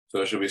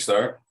So should we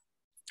start?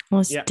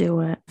 Let's do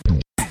it.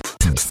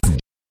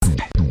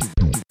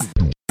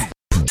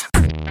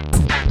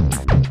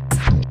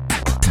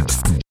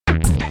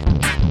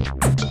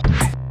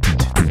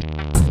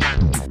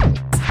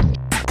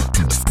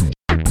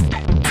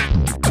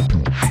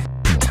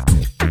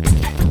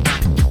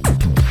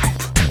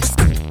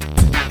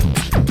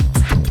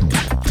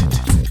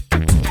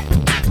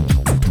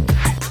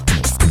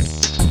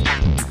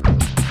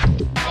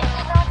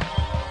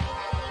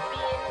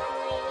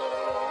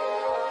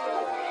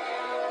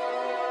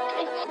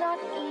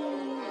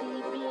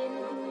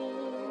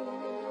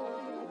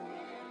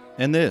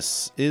 And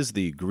this is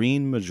the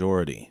Green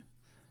Majority,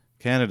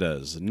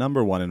 Canada's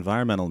 #1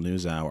 environmental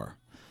news hour.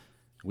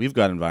 We've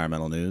got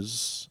environmental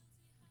news.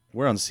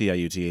 We're on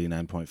CIUT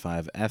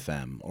 89.5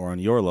 FM or on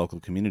your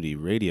local community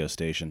radio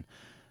station.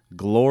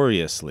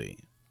 Gloriously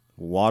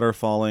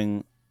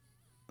waterfalling.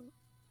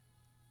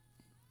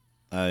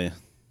 I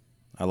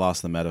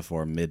lost the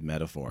metaphor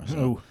mid-metaphor,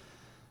 so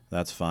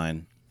that's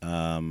fine.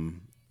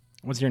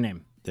 What's your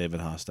name?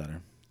 David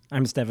Hostetter.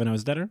 I'm Stefan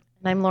Osdetter. And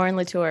I'm Lauren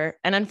Latour.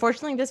 And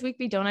unfortunately, this week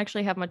we don't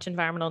actually have much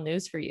environmental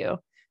news for you.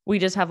 We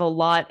just have a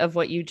lot of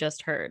what you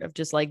just heard of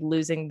just like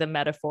losing the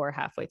metaphor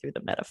halfway through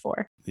the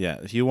metaphor. Yeah,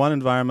 if you want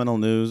environmental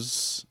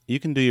news, you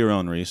can do your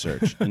own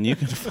research and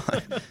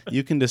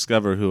you can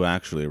discover who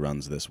actually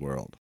runs this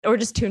world. Or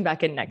just tune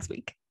back in next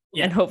week.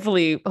 Yeah. And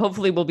hopefully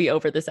we'll be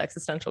over this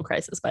existential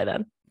crisis by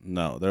then.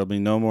 No, there'll be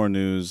no more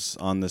news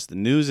on this. The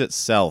news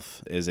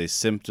itself is a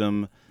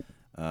symptom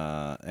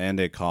and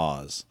a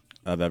cause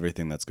of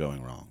everything that's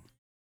going wrong.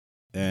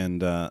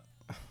 And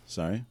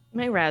sorry,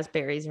 My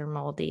raspberries are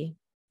moldy.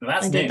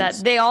 That's I did that.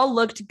 They all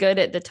looked good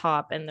at the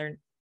top and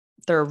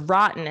they're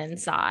rotten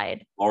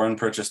inside. Lauren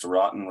purchased a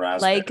rotten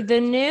raspberry. Like the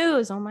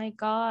news. Oh my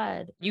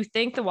God. You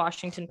think the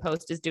Washington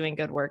Post is doing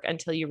good work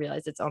until you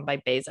realize it's owned by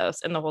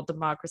Bezos, and the whole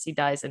democracy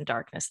dies in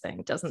darkness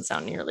thing doesn't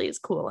sound nearly as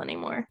cool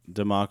anymore.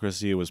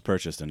 democracy was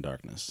purchased in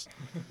darkness.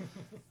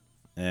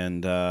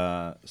 And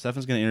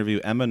Stefan's going to interview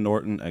Emma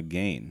Norton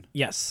again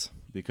Yes.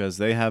 because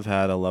they have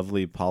had a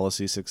lovely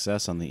policy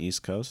success on the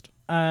East Coast.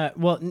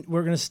 Well,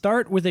 we're going to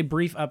start with a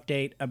brief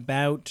update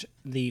about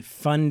the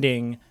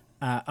funding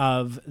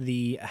of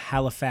the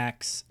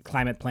Halifax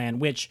Climate Plan,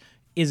 which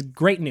is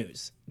great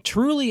news.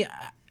 Truly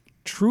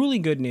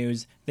good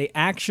news. They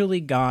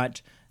actually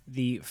got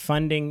the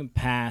funding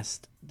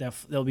passed.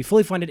 They'll be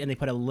fully funded, and they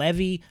put a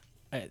levy,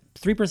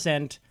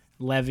 3%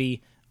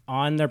 levy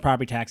on their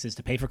property taxes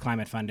to pay for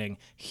climate funding.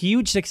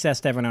 Huge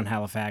success to everyone on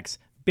Halifax.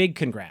 Big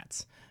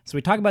congrats. So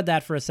we talk about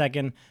that for a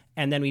second,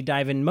 and then we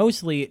dive in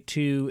mostly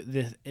to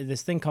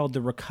this thing called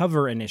the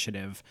Recover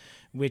Initiative,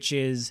 which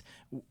is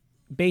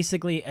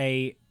basically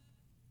a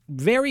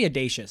very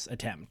audacious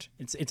attempt.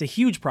 It's a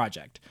huge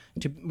project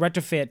to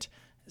retrofit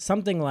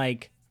something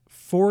like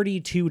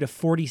 42 to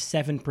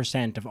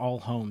 47% of all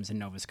homes in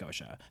Nova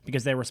Scotia,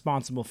 because they're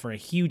responsible for a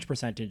huge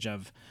percentage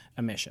of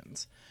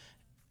emissions,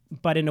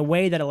 but in a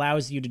way that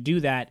allows you to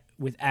do that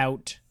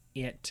without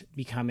it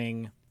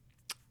becoming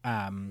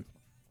a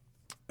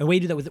way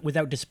to do that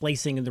without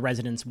displacing the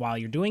residents while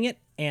you're doing it,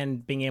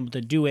 and being able to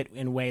do it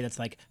in a way that's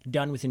like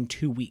done within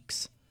 2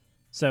 weeks.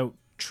 So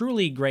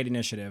truly great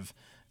initiative,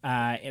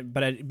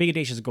 but a big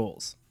audacious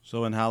goals.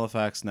 So in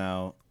Halifax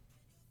now,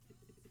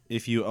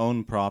 if you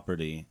own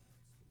property,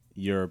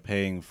 you're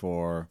paying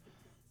for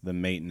the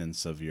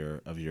maintenance of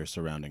your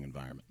surrounding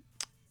environment.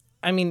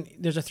 I mean,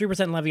 there's a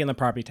 3% levy on the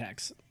property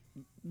tax.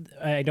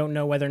 I don't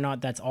know whether or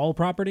not that's all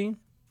property.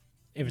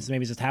 If it's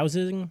maybe just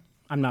housing,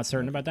 I'm not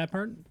certain about that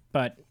part,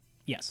 but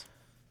yes.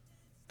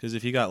 Because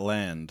if you got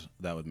land,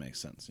 that would make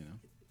sense,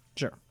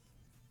 Sure.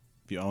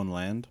 If you own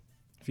land.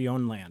 If you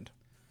own land.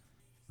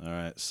 All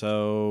right,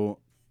 so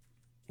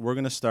we're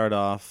going to start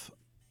off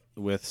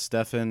with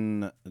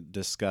Stefan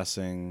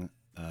discussing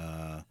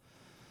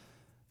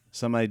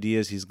some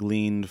ideas he's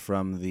gleaned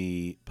from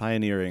the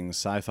pioneering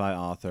sci-fi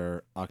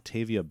author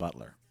Octavia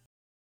Butler.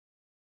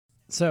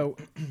 So,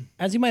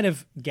 as you might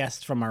have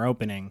guessed from our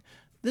opening,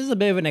 this is a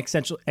bit of an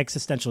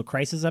existential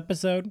crisis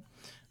episode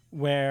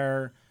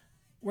where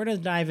we're going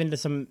to dive into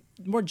some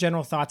more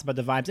general thoughts about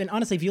the vibes. And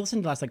honestly, if you listen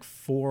to the last like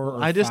 4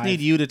 or I just 5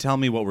 need you to tell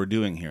me what we're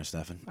doing here,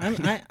 Stefan.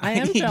 I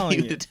am need telling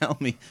you you. to tell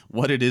me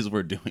what it is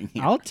we're doing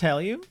here. I'll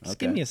tell you. Just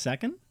give Okay. me a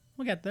second.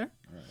 We'll get there.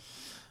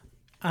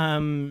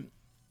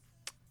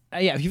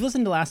 Yeah, if you've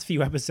listened to the last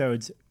few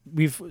episodes,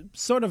 we've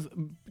sort of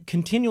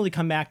continually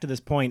come back to this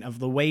point of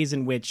the ways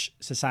in which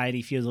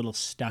society feels a little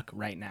stuck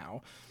right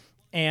now.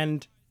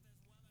 And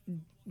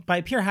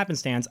by pure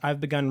happenstance,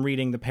 I've begun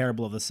reading The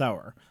Parable of the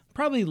Sower,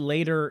 probably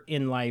later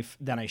in life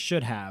than I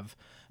should have,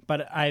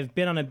 but I've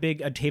been on a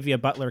big Octavia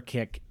Butler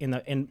kick in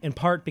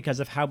part because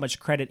of how much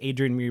credit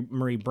Adrienne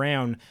Marie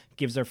Brown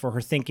gives her for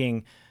her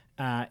thinking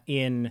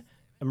in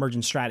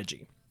Emergent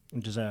Strategy,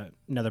 which is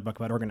another book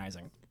about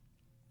organizing.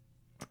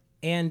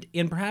 And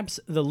in perhaps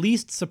the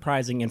least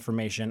surprising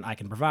information I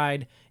can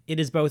provide, it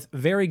is both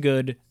very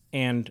good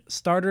and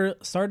startlingly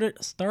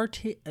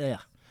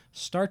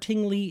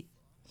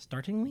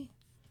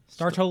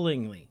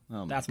Oh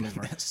my that's my word.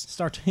 goodness.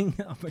 Starting.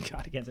 Oh my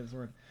God, I can't say this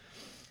word.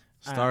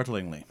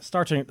 Startlingly.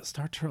 Startlingly.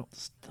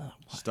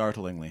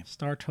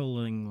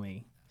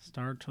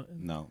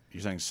 No,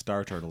 you're saying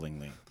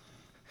startlingly.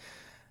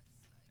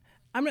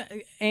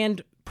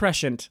 And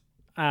prescient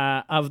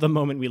of the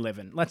moment we live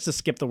in. Let's just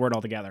skip the word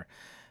altogether.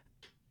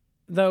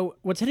 Though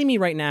what's hitting me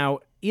right now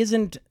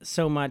isn't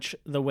so much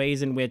the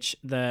ways in which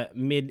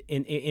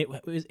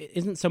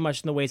isn't so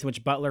much in the ways in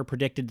which Butler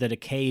predicted the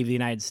decay of the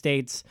United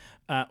States,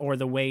 or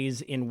the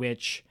ways in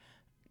which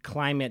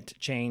climate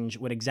change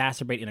would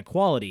exacerbate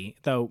inequality,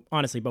 though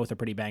honestly both are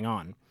pretty bang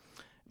on.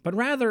 But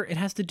rather, it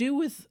has to do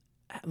with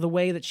the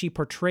way that she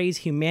portrays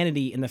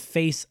humanity in the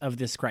face of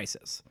this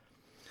crisis.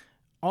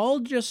 All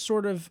just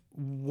sort of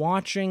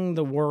watching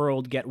the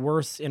world get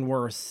worse and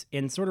worse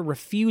and sort of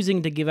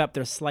refusing to give up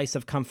their slice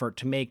of comfort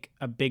to make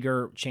a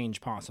bigger change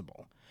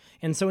possible.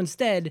 And so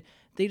instead,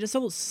 they just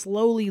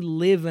slowly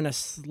live in a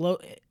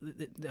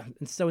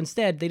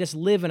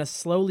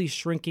slowly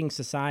shrinking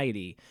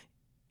society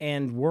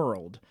and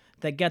world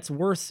that gets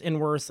worse and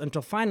worse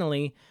until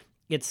finally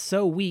it's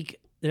so weak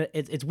that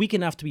it's weak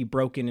enough to be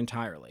broken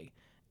entirely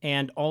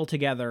and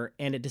altogether,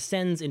 and it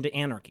descends into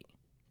anarchy.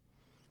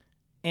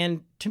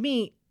 And to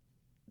me,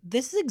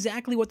 this is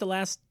exactly what the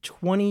last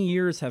 20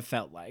 years have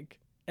felt like,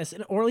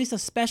 or at least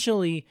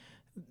especially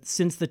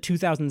since the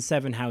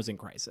 2007 housing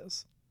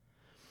crisis.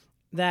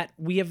 That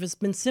we have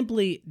been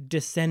simply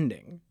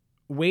descending,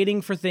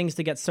 waiting for things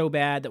to get so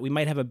bad that we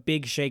might have a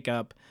big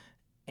shakeup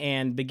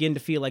and begin to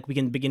feel like we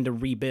can begin to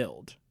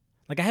rebuild.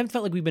 Like, I haven't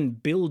felt like we've been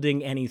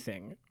building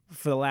anything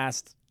for the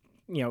last,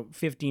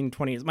 15,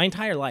 20 years, my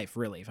entire life,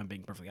 really, if I'm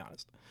being perfectly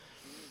honest.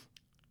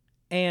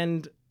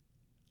 And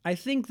I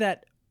think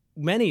that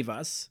many of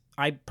us,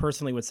 I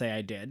personally would say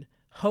I did,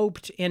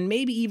 hoped and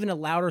maybe even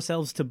allowed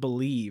ourselves to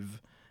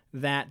believe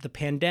that the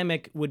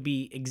pandemic would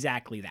be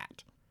exactly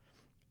that.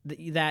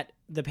 That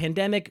the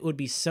pandemic would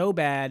be so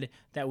bad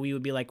that we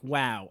would be like,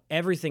 wow,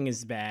 everything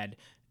is bad.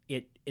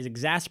 It is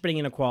exacerbating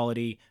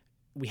inequality.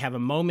 We have a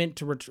moment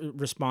to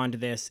respond to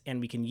this, and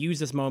we can use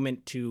this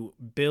moment to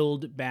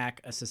build back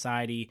a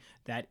society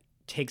that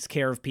takes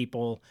care of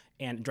people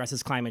and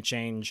addresses climate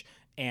change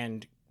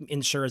and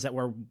ensures that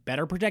we're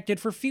better protected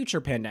for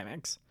future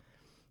pandemics.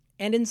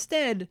 And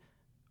instead,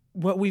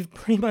 what we've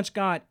pretty much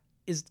got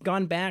is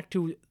gone back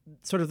to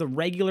sort of the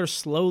regular,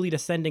 slowly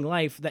descending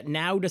life that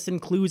now just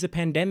includes a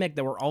pandemic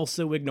that we're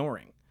also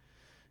ignoring.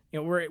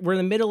 We're in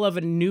the middle of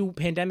a new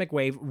pandemic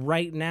wave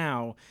right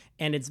now,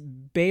 and it's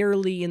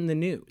barely in the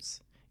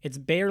news. It's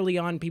barely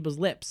on people's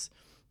lips.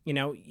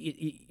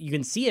 You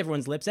can see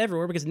everyone's lips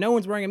everywhere because no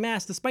one's wearing a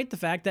mask, despite the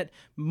fact that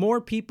more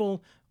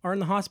people are in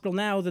the hospital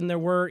now than there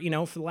were,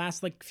 for the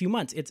last few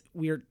months.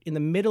 We're in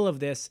the middle of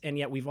this, and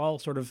yet we've all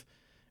sort of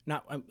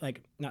I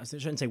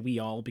shouldn't say we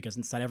all because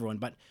it's not everyone,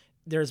 but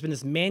there's been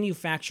this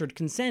manufactured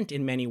consent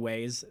in many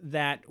ways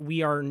that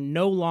we are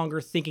no longer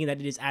thinking that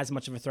it is as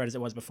much of a threat as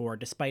it was before,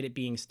 despite it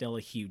being still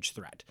a huge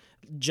threat.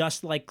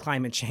 Just like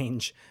climate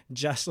change,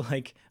 just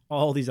like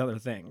all these other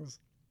things.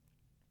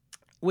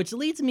 Which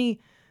leads me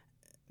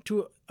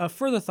to a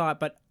further thought,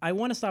 but I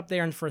want to stop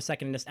there and for a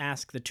second and just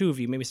ask the two of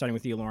you, maybe starting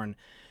with you, Lauren,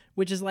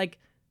 which is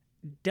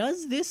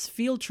does this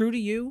feel true to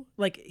you?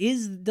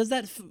 Does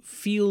that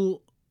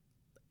feel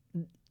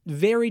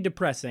very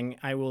depressing,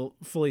 I will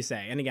fully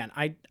say. And again,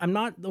 I'm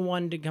not the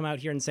one to come out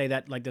here and say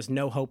that there's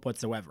no hope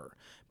whatsoever.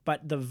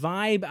 But the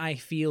vibe I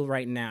feel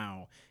right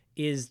now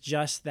is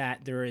just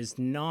that there's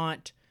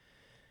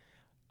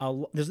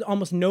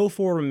almost no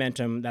forward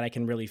momentum that I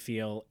can really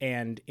feel.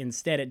 And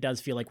instead, it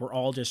does feel like we're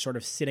all just sort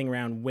of sitting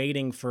around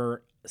waiting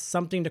for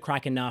something to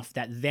crack enough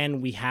that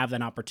then we have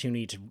an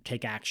opportunity to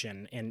take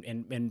action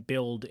and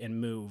build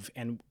and move.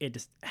 And it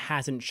just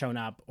hasn't shown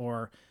up,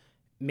 or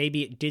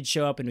maybe it did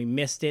show up and we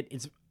missed it.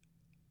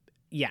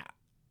 Yeah.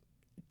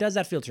 Does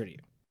that feel true to you?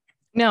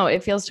 No,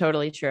 it feels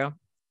totally true.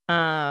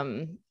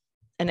 And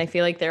I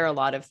feel like there are a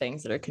lot of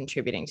things that are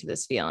contributing to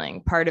this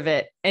feeling. Part of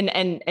it,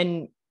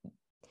 and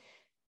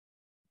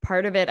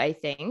part of it, I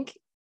think,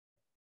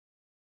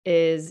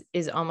 is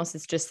almost,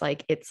 it's just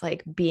it's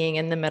like being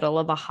in the middle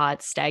of a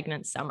hot,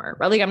 stagnant summer.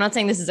 Right? I'm not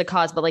saying this is a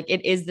cause, but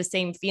it is the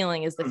same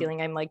feeling as the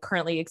feeling I'm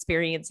currently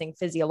experiencing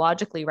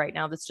physiologically right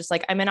now. That's just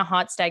I'm in a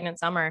hot, stagnant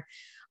summer.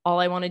 All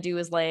I want to do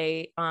is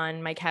lay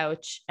on my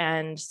couch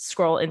and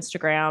scroll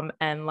Instagram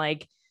and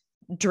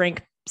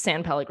drink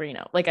San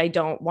Pellegrino. I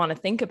don't want to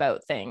think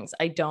about things.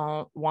 I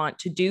don't want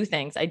to do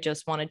things. I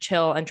just want to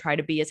chill and try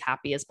to be as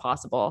happy as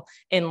possible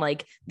in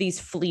these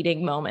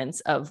fleeting moments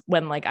of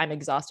when I'm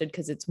exhausted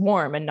because it's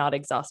warm and not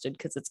exhausted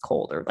because it's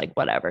cold or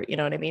whatever, you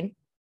know what I mean?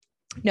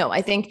 No,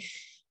 I think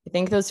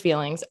those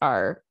feelings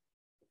are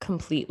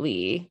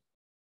completely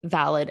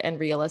valid and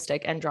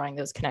realistic, and drawing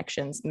those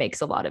connections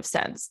makes a lot of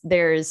sense.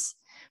 There's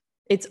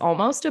it's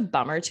almost a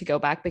bummer to go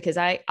back, because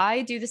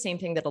I do the same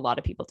thing that a lot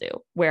of people do,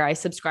 where I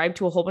subscribe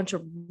to a whole bunch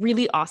of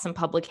really awesome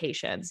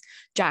publications,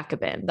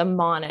 Jacobin, The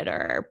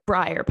Monitor,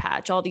 Briar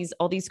Patch, all these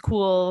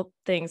cool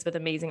things with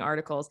amazing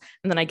articles.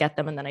 And then I get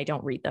them and then I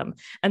don't read them.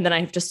 And then I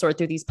have to sort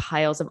through these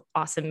piles of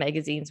awesome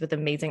magazines with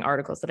amazing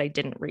articles that I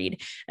didn't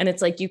read. And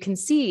it's like, you can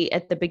see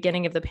at the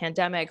beginning of the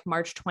pandemic,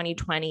 March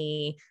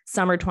 2020,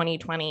 summer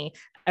 2020,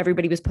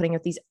 everybody was putting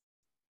out these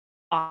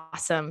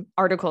awesome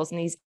articles and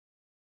these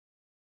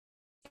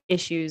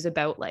issues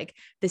about like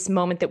this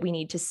moment that we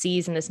need to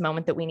seize and this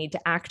moment that we need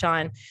to act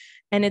on.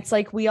 And it's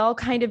like, we all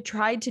kind of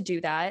tried to do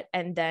that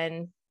and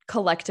then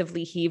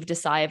collectively heaved a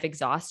sigh of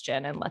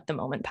exhaustion and let the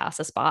moment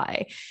pass us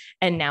by.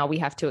 And now we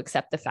have to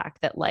accept the fact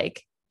that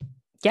like,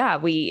 yeah,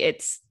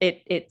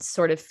 it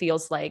sort of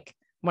feels like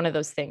one of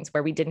those things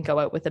where we didn't go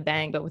out with a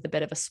bang, but with a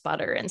bit of a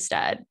sputter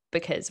instead,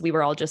 because we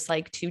were all just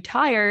like too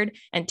tired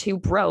and too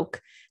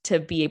broke to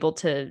be able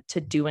to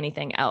do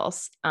anything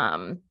else.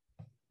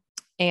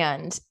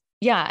 And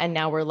yeah. And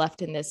now we're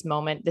left in this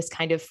moment, this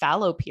kind of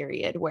fallow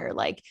period where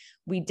like,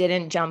 we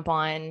didn't jump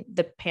on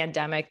the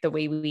pandemic the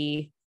way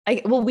we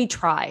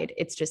tried.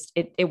 It's just,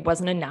 it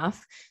wasn't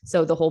enough.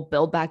 So the whole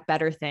Build Back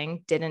Better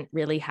thing didn't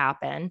really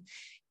happen.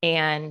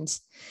 And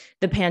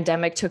the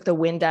pandemic took the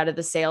wind out of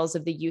the sails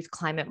of the youth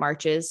climate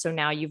marches. So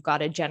now you've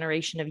got a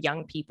generation of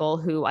young people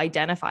who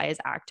identify as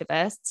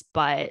activists,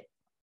 but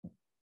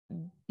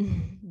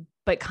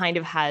kind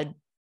of had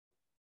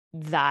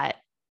that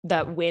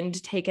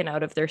wind taken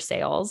out of their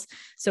sails.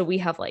 So we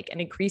have like an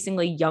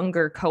increasingly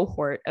younger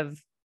cohort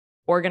of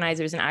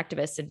organizers and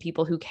activists and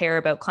people who care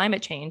about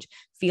climate change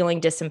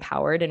feeling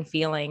disempowered and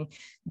feeling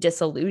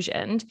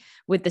disillusioned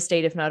with the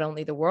state of not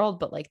only the world,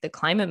 but like the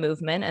climate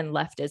movement and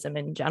leftism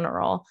in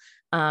general.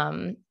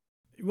 Well,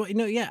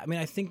 yeah. I mean,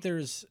 I think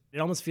it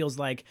almost feels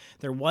like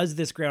there was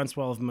this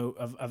groundswell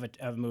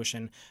of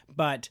motion,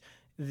 but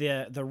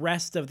the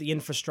rest of the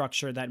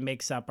infrastructure that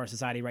makes up our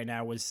society right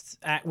now was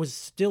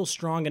still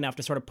strong enough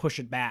to sort of push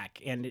it back.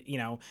 And,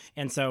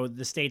 and so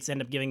the states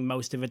end up giving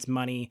most of its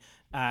money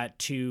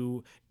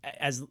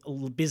as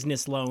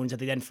business loans that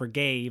they then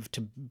forgave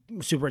to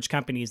super rich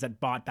companies that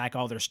bought back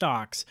all their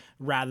stocks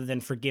rather than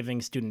forgiving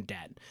student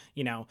debt,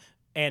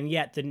 And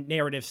yet the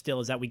narrative still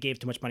is that we gave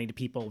too much money to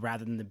people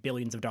rather than the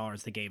billions of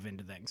dollars they gave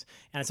into things.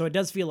 And so it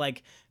does feel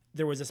like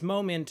there was this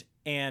moment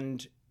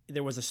and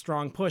there was a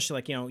strong push.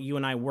 Like, you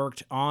and I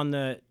worked on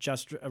the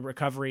Just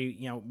Recovery,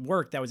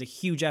 work. That was a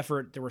huge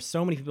effort. There were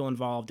so many people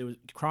involved. It was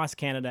across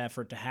Canada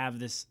effort to have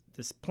this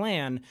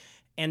plan.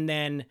 And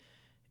then,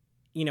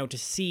 to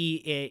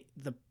see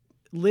the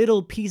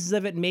little pieces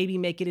of it, maybe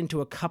make it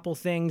into a couple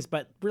things,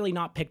 but really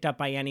not picked up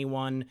by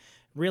anyone,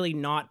 really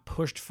not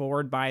pushed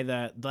forward by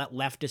the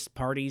leftist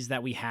parties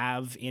that we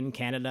have in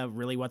Canada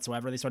really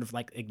whatsoever. They sort of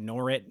like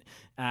ignore it,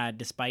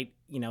 despite,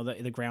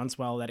 the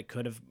groundswell that it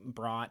could have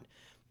brought.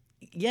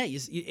 Yeah,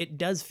 it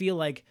does feel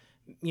like,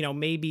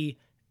 maybe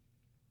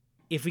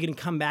if we can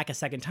come back a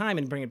second time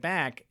and bring it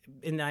back,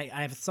 and I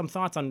have some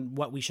thoughts on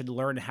what we should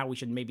learn, how we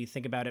should maybe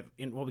think about it,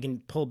 and what we can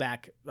pull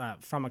back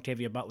from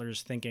Octavia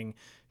Butler's thinking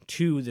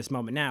to this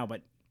moment now.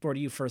 But for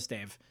you first,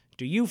 Dave,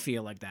 do you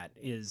feel like that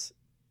is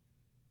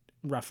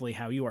roughly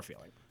how you are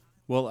feeling?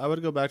 Well, I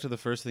would go back to the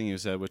first thing you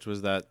said, which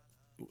was that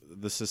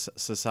the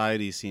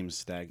society seems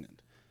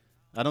stagnant.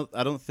 I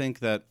don't think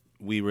that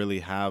we really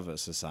have a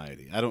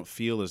society. I don't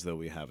feel as though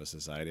we have a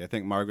society. I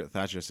think Margaret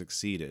Thatcher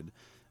succeeded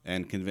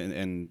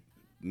and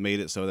made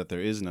it so that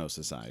there is no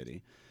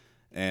society.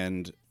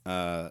 And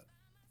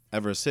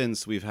ever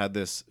since, we've had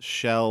this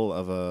shell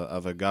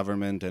of a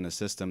government and a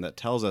system that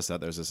tells us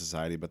that there's a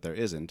society, but there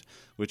isn't,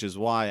 which is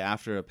why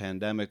after a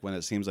pandemic, when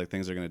it seems like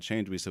things are going to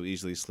change, we so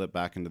easily slip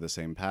back into the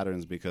same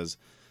patterns, because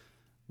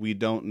we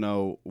don't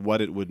know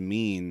what it would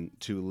mean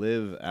to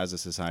live as a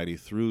society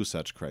through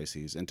such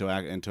crises, and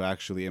to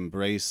actually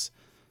embrace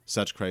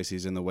such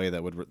crises in the way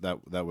that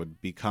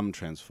would become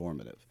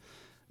transformative.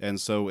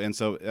 And so I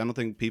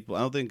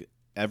don't think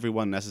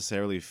everyone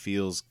necessarily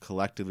feels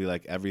collectively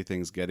like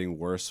everything's getting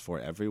worse for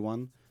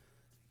everyone.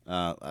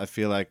 I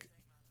feel like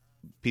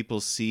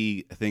people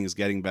see things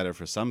getting better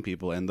for some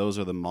people, and those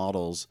are the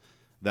models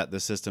that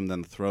the system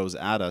then throws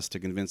at us to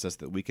convince us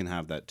that we can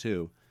have that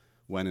too,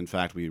 when in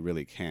fact we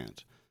really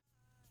can't.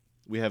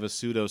 We have a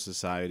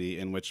pseudo-society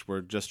in which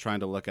we're just trying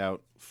to look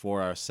out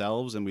for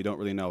ourselves, and we don't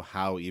really know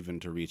how even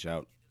to reach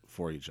out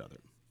for each other,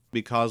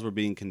 because we're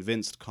being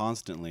convinced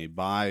constantly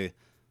by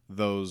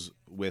those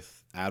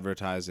with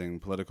advertising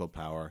political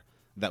power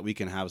that we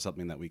can have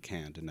something that we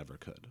can't and never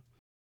could.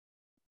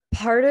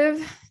 Part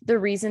of the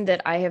reason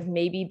that I have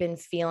maybe been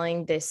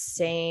feeling this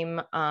same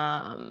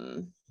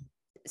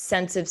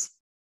sense of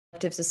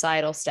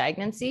societal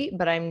stagnancy,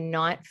 but I'm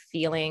not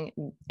feeling,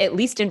 at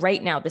least in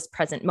right now, this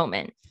present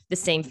moment, the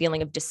same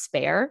feeling of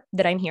despair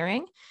that I'm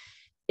hearing,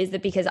 is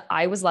that because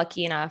I was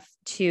lucky enough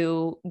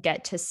to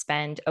get to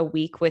spend a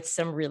week with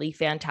some really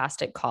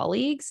fantastic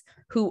colleagues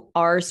who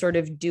are sort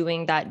of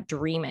doing that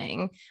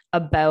dreaming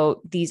about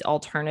these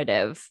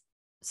alternative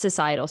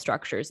societal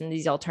structures and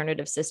these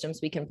alternative systems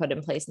we can put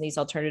in place and these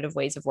alternative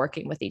ways of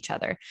working with each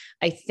other.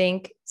 I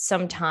think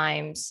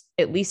sometimes,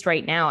 at least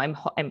right now,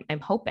 I'm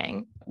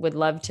hoping, would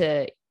love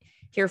to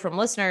hear from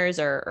listeners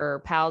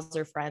or pals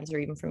or friends or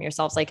even from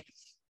yourselves. Like,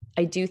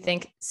 I do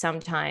think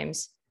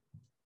sometimes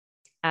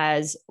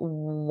as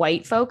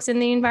white folks in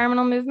the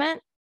environmental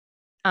movement,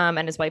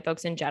 and as white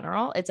folks in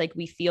general, it's like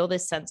we feel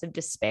this sense of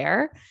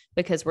despair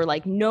because we're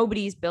like,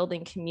 nobody's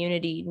building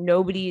community,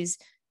 nobody's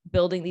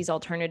building these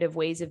alternative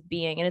ways of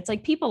being. And it's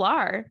like, people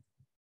are,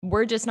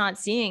 we're just not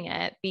seeing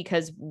it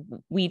because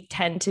we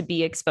tend to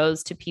be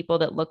exposed to people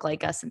that look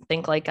like us and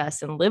think like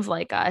us and live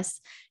like us.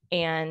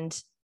 And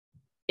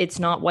it's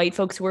not white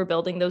folks who are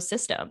building those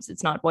systems.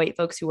 It's not white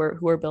folks who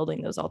are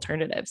building those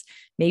alternatives.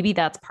 Maybe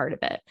that's part of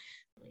it.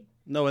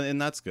 No,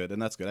 and that's good.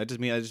 And that's good. I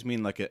just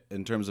mean like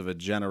in terms of a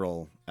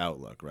general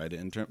outlook, right?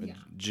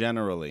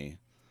 Generally,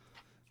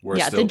 we're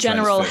still the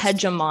general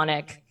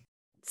hegemonic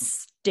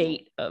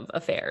state of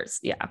affairs.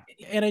 Yeah.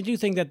 And I do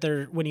think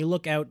that when you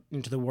look out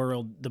into the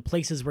world, the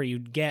places where you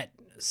get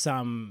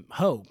some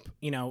hope,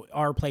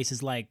 are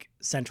places like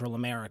Central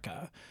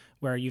America,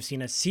 where you've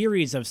seen a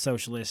series of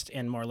socialist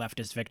and more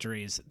leftist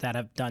victories that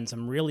have done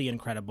some really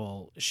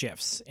incredible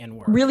shifts in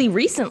work. Really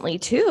recently,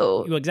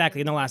 too.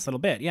 Exactly. In the last little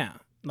bit. Yeah.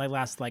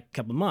 Last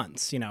couple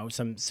months,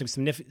 some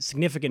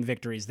significant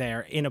victories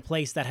there in a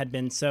place that had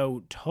been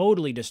so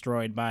totally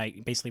destroyed by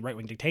basically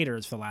right-wing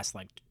dictators for the last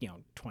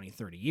 20,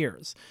 30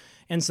 years.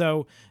 And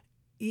so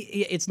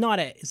it's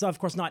of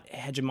course not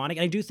hegemonic.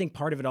 And I do think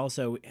part of it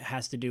also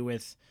has to do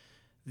with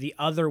the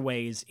other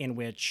ways in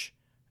which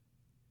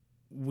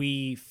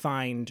we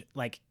find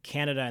like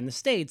Canada and the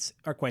States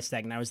are quite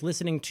stagnant. I was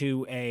listening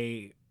to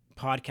a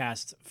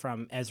podcast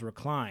from Ezra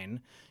Klein,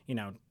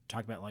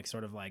 talk about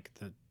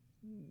the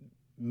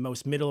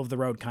most middle of the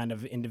road kind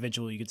of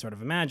individual you could sort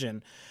of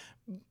imagine.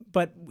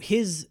 But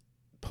his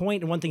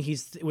point, and one thing he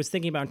was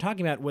thinking about and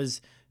talking about,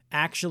 was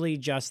actually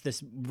just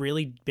this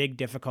really big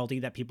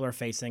difficulty that people are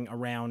facing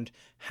around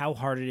how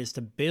hard it is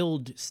to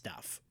build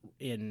stuff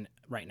in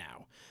right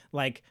now.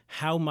 Like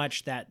how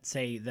much that,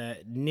 say, the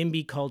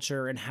NIMBY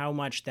culture and how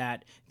much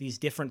that these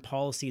different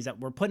policies that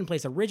were put in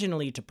place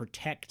originally to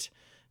protect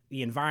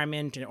the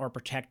environment or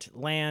protect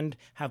land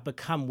have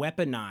become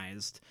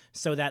weaponized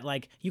so that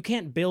you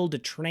can't build a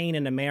train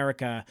in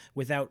America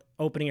without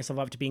opening yourself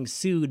up to being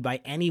sued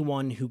by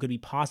anyone who could be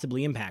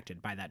possibly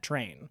impacted by that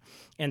train.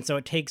 And so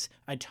it takes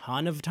a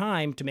ton of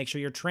time to make sure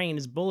your train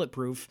is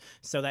bulletproof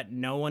so that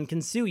no one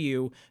can sue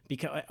you,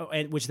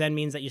 which then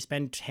means that you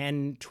spend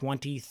 10,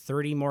 20,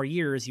 30 more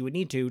years you would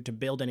need to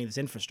build any of this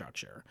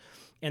infrastructure.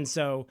 And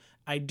so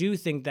I do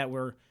think that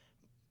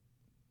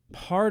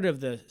part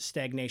of the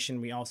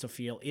stagnation we also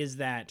feel is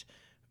that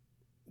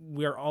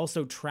we're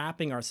also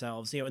trapping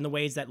ourselves, in the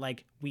ways that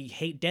we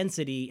hate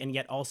density and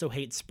yet also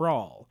hate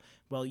sprawl.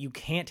 Well, you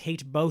can't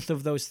hate both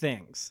of those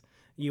things.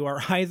 You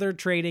are either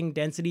trading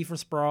density for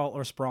sprawl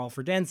or sprawl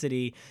for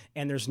density,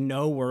 and there's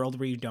no world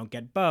where you don't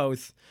get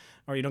both,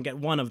 or you don't get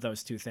one of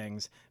those two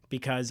things,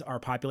 because our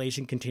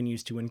population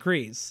continues to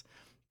increase.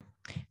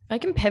 If I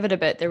can pivot a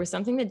bit, there was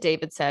something that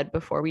David said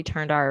before we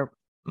turned our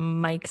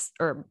mics,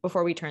 or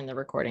before we turned the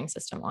recording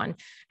system on.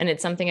 And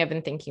it's something I've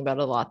been thinking about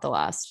a lot the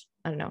last,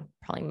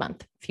 probably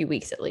month, few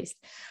weeks at least.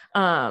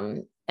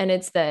 And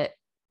it's that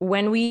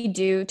when we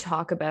do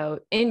talk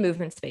about in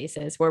movement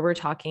spaces where we're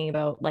talking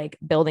about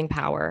building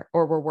power,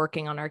 or we're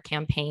working on our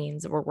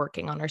campaigns, or we're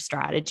working on our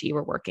strategy,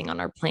 we're working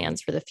on our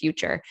plans for the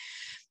future,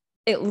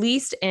 at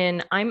least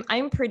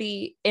I'm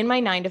pretty, in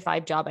my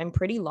 9-to-5 job, I'm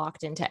pretty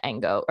locked into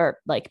ENGO, or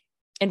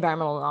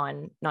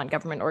environmental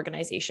non-government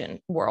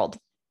organization world.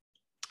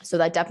 So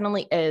that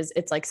definitely is,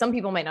 it's some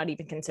people might not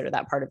even consider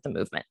that part of the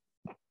movement.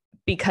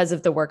 Because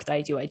of the work that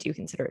I do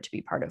consider it to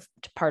be part of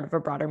a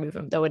broader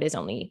movement, though it is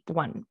only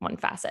one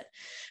facet.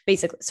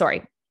 Basically,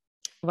 sorry,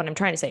 what I'm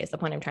trying to say is, the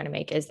point I'm trying to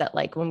make is that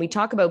when we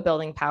talk about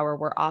building power,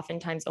 we're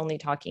oftentimes only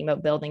talking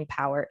about building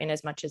power in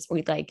as much as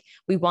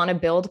we want to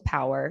build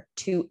power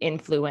to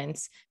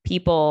influence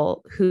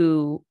people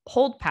who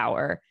hold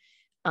power,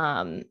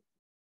 and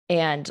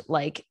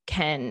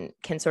can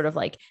sort of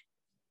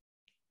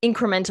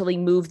incrementally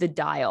move the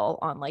dial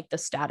on the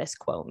status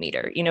quo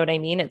meter. You know what I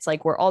mean? It's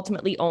we're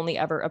ultimately only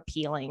ever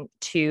appealing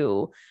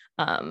to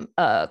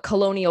a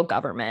colonial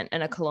government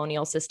and a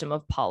colonial system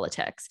of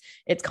politics.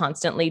 It's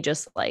constantly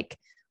just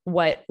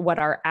what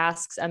our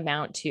asks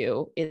amount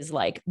to is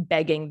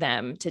begging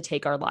them to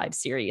take our lives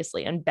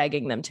seriously and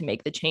begging them to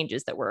make the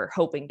changes that we're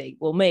hoping they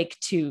will make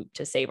to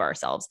save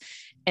ourselves.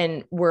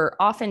 And we're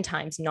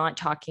oftentimes not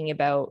talking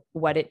about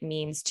what it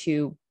means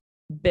to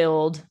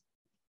build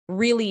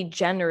really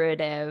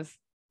generative,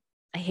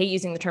 I hate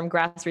using the term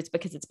grassroots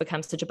because it's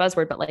become such a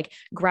buzzword, but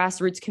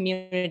grassroots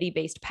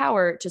community-based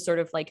power to sort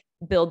of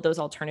build those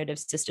alternative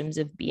systems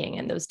of being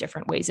and those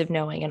different ways of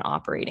knowing and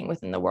operating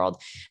within the world.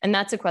 And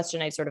that's a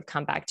question I've sort of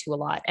come back to a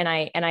lot. And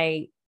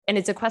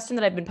it's a question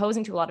that I've been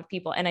posing to a lot of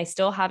people, and I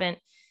still haven't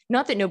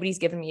not that nobody's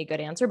given me a good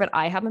answer, but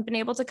I haven't been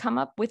able to come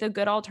up with a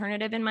good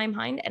alternative in my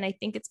mind. And I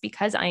think it's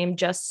because I am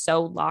just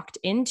so locked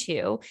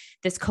into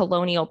this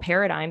colonial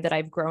paradigm that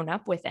I've grown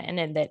up within,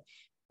 and that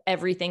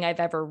everything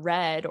I've ever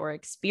read or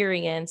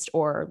experienced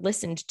or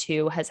listened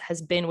to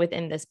has been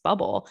within this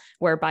bubble,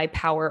 whereby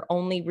power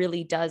only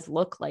really does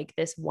look like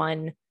this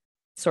one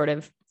sort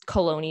of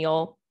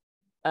colonial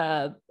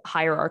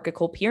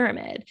hierarchical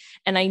pyramid.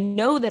 And I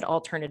know that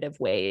alternative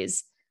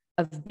ways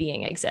of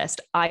being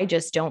exist. I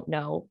just don't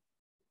know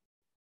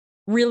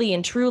really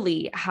and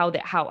truly how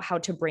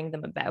to bring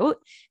them about,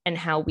 and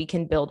how we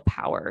can build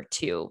power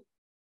to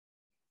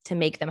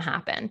make them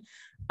happen.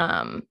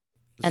 And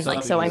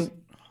like, so I'm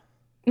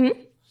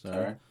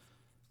sorry.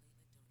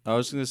 I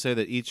was going to say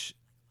that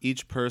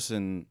each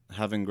person,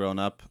 having grown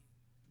up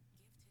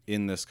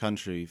in this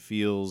country,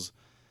 feels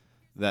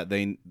that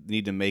they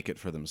need to make it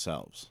for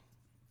themselves.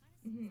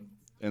 Mm-hmm.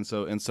 And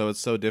so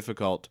it's so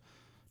difficult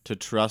to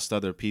trust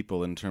other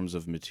people in terms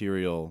of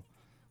material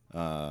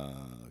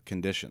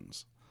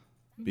conditions,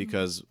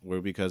 because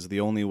the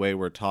only way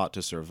we're taught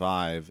to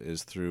survive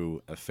is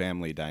through a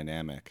family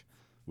dynamic,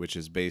 which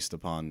is based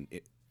upon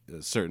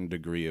a certain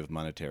degree of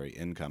monetary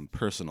income,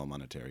 personal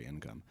monetary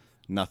income,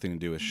 nothing to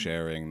do with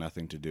sharing,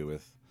 nothing to do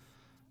with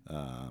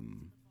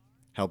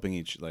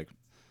helping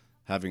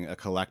having a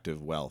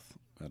collective wealth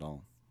at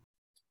all.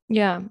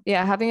 Yeah.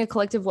 Having a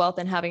collective wealth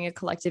and having a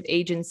collective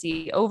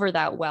agency over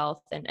that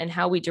wealth, and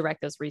how we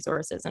direct those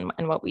resources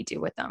and what we do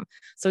with them.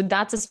 So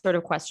that's a sort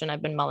of question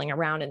I've been mulling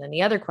around. And then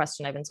the other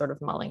question I've been sort of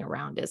mulling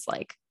around is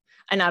like,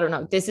 and I don't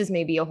know, this is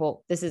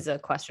a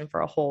question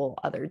for a whole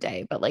other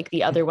day, but like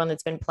the other one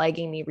that's been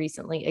plaguing me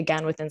recently,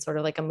 again, within sort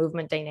of like a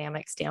movement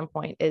dynamic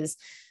standpoint, is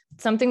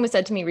something was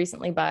said to me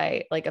recently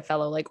by like a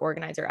fellow like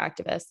organizer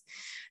activist.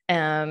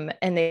 And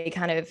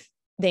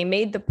they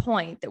made the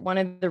point that one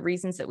of the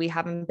reasons that we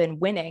haven't been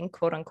winning,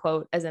 quote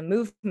unquote, as a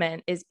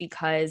movement is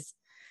because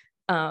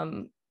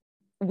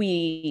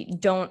we've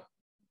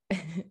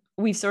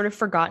sort of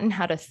forgotten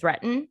how to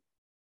threaten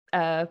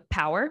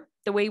power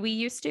the way we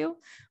used to.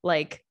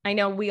 Like, I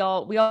know we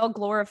all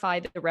glorify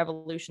the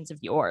revolutions of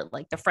yore,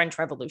 like the French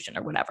Revolution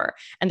or whatever.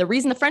 And the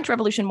reason the French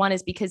Revolution won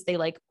is because they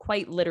like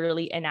quite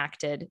literally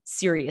enacted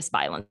serious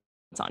violence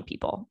on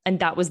people. And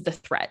that was the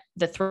threat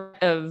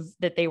of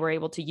that they were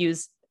able to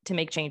use to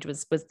make change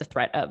was the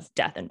threat of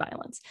death and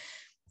violence.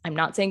 I'm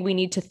not saying we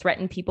need to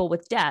threaten people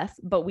with death,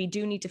 but we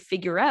do need to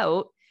figure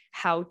out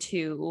how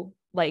to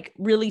like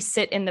really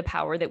sit in the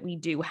power that we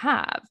do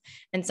have.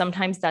 And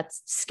sometimes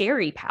that's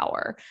scary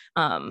power.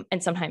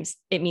 And sometimes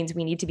it means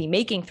we need to be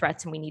making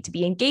threats, and we need to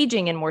be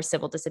engaging in more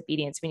civil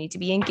disobedience. We need to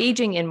be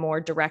engaging in more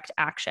direct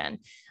action.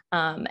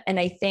 And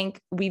I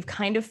think we've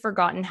kind of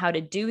forgotten how to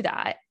do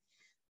that.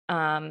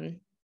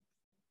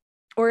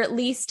 Or at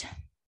least,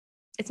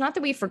 it's not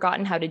that we've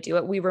forgotten how to do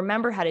it. We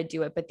remember how to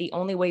do it, but the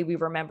only way we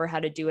remember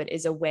how to do it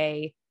is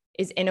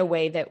in a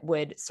way that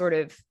would sort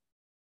of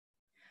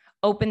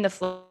open the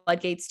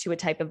floodgates to a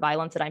type of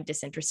violence that I'm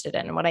disinterested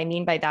in. And what I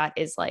mean by that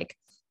is like,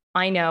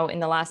 I know in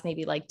the last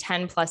maybe like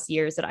 10 plus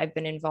years that I've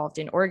been involved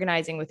in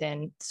organizing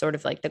within sort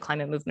of like the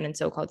climate movement in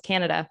so-called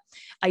Canada,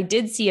 I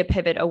did see a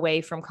pivot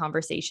away from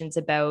conversations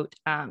about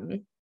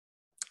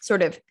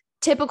sort of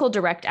typical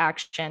direct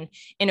action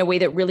in a way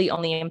that really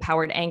only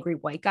empowered angry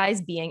white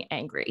guys being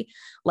angry.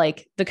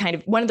 Like the kind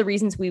of one of the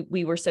reasons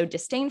we were so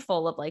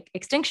disdainful of like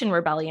Extinction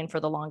Rebellion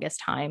for the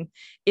longest time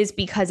is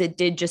because it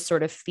did just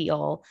sort of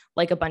feel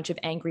like a bunch of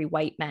angry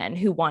white men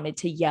who wanted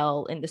to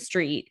yell in the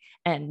street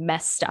and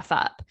mess stuff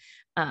up.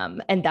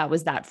 And that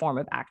was that form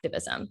of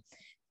activism.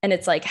 And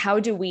it's like,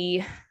 how do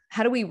we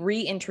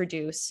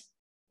reintroduce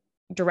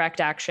direct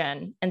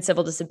action and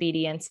civil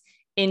disobedience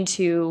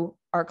into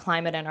our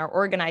climate and our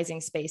organizing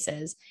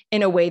spaces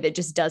in a way that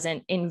just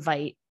doesn't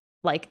invite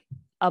like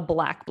a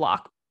black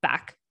bloc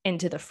back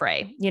into the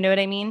fray? You know what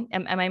I mean?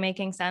 Am I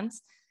making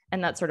sense?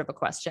 And that's sort of a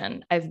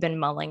question I've been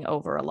mulling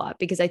over a lot,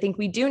 because I think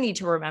we do need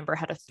to remember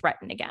how to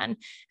threaten again.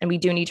 And we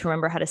do need to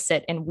remember how to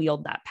sit and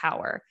wield that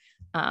power.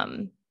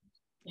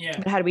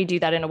 But how do we do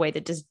that in a way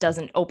that just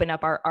doesn't open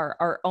up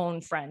our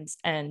own friends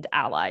and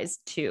allies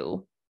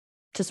to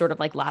sort of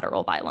like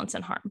lateral violence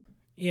and harm?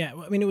 Yeah.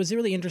 I mean, it was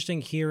really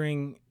interesting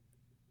hearing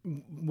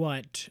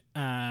what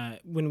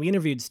when we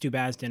interviewed Stu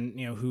Basden,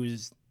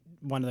 who's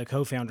one of the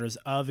co-founders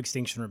of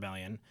Extinction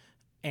Rebellion,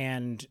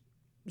 and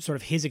sort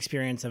of his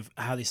experience of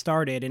how they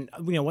started, and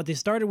what they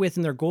started with,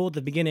 and their goal at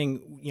the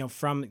beginning,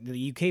 from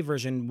the UK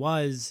version,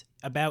 was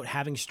about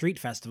having street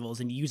festivals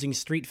and using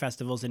street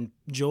festivals and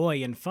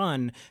joy and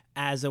fun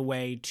as a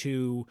way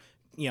to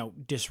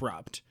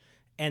disrupt.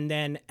 And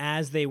then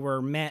as they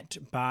were met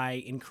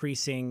by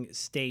increasing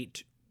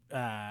state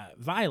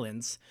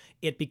violence,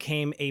 it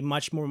became it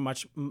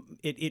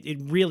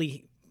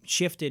really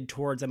shifted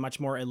towards a much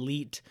more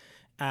elite.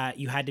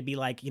 You had to be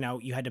like,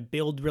 you had to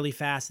build really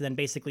fast, and then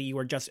basically you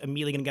were just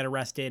immediately going to get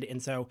arrested.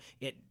 And so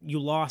you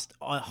lost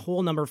a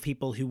whole number of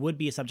people who would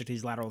be subject to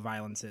these lateral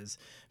violences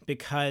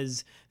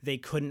because they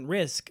couldn't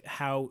risk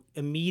how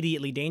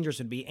immediately dangerous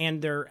it would be.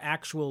 And their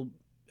actual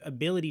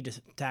ability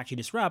to actually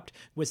disrupt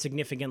was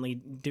significantly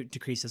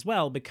decreased as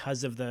well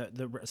because of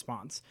the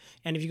response.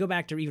 And if you go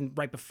back to even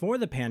right before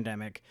the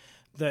pandemic,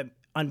 the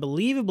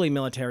unbelievably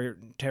military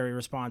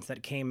response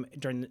that came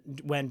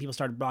when people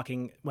started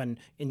blocking, when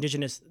the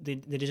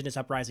indigenous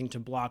uprising to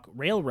block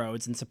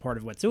railroads in support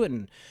of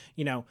Wet'suwet'en,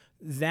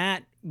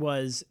 that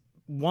was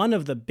one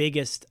of the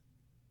biggest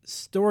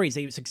stories.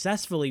 They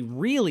successfully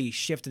really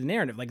shifted the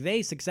narrative. Like,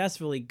 they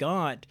successfully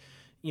got,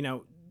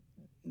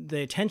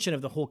 the attention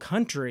of the whole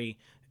country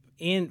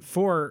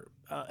for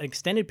an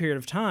extended period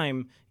of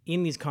time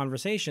in these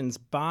conversations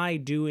by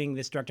doing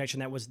this direct action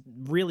that was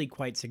really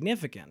quite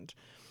significant.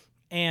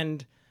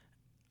 And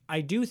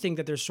I do think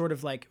that there's sort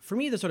of for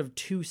me, there's sort of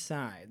two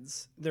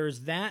sides.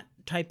 There's that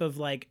type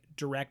of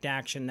direct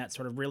action that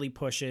sort of really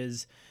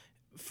pushes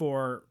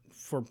for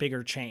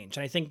bigger change.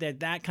 And I think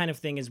that kind of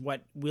thing is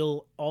what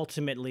will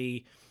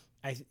ultimately,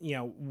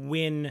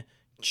 win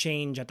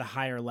change at the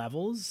higher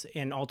levels,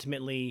 and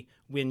ultimately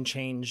win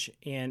change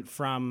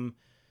from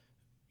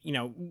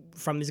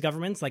these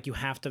governments. You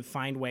have to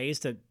find ways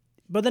to.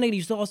 But then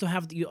you still also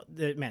have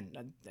the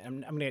man.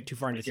 I'm going to get too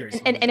far into theory.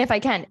 And if I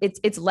can,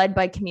 it's led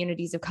by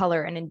communities of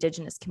color and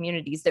indigenous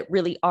communities that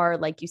really are,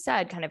 like you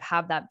said, kind of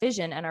have that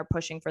vision and are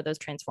pushing for those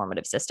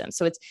transformative systems.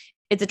 So it's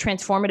a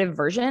transformative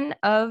version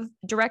of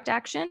direct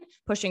action,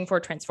 pushing for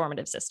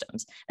transformative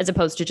systems, as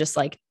opposed to just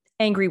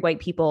angry white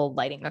people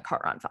lighting a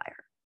car on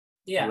fire.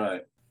 Yeah.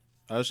 Right.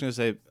 I was going to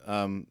say,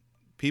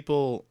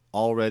 people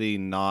already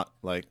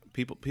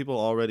people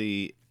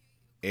already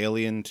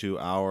alien to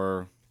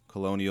our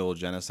colonial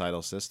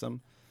genocidal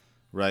system,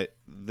 right?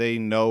 They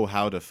know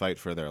how to fight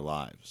for their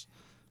lives,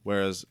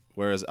 whereas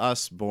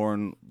us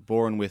born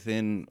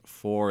within,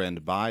 for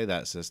and by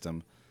that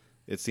system,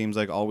 it seems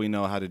like all we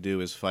know how to do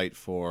is fight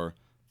for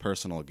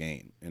personal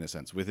gain, in a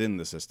sense, within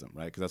the system,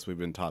 right? Because that's what we've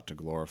been taught to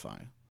glorify.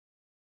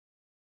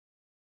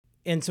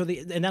 And so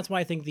that's why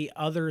I think the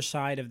other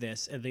side of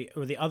this,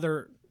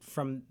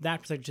 from that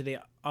perspective to the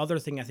other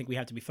thing I think we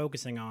have to be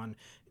focusing on,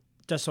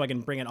 just so I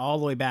can bring it all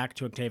the way back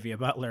to Octavia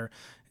Butler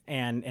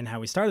and how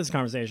we started this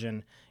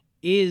conversation,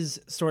 is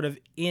sort of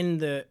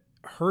in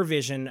her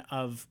vision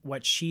of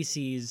what she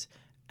sees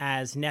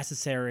as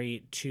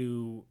necessary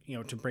to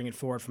bring it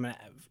forward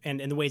and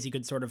the ways you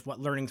could sort of, what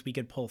learnings we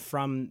could pull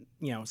from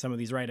some of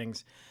these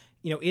writings,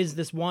 is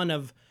this one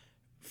of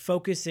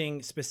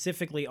focusing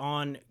specifically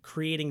on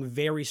creating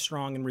very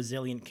strong and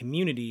resilient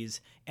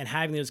communities, and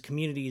having those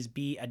communities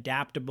be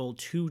adaptable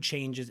to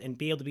changes and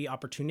be able to be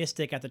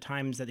opportunistic at the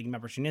times that they can be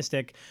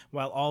opportunistic,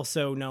 while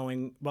also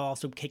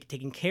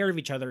taking care of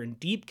each other and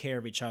deep care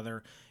of each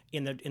other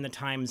in the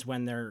times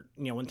when they're,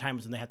 when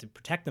they have to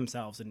protect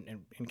themselves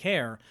and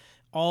care,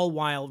 all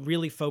while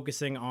really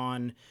focusing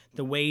on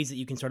the ways that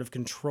you can sort of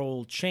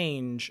control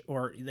change,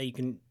 or that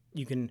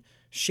you can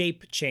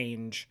shape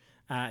change.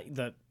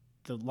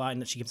 The line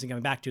that she keeps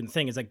coming back to in the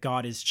thing is that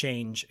God is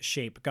change,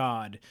 shape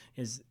God,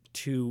 is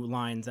two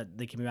lines that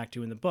they keep coming back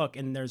to in the book.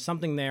 And there's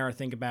something there, I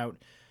think, about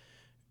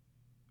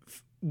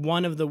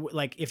one of the,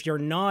 if you're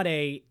not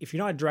a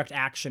direct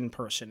action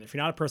person, if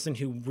you're not a person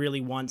who really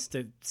wants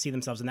to see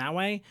themselves in that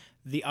way,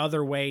 the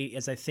other way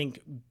is, I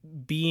think,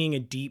 being a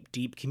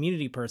deep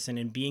community person,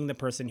 and being the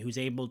person who's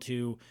able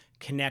to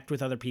connect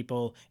with other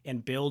people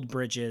and build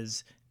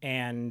bridges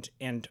and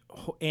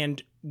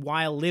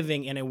while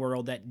living in a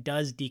world that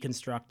does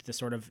deconstruct the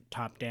sort of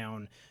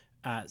top-down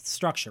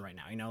structure right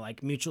now.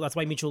 That's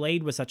why mutual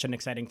aid was such an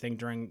exciting thing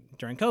during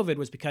COVID,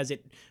 was because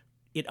it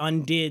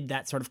undid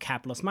that sort of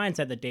capitalist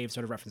mindset that Dave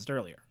sort of referenced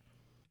earlier.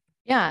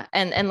 Yeah.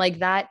 And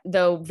that,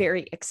 though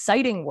very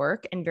exciting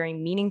work and very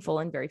meaningful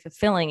and very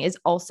fulfilling, is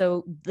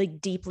also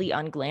deeply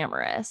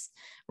unglamorous,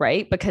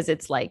 right? Because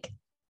it's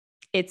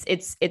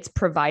it's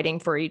providing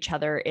for each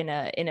other in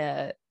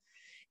a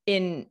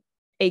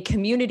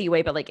community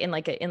way, but in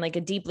a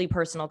deeply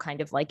personal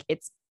kind of,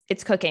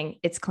 it's cooking,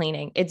 it's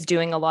cleaning, it's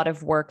doing a lot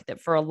of work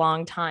that for a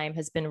long time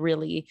has been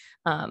really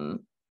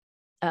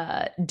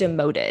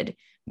demoted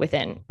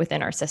within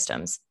our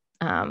systems.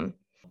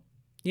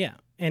 Yeah.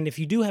 And if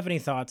you do have any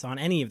thoughts on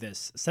any of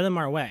this, send them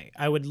our way.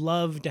 I would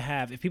love to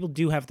have, if people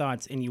do have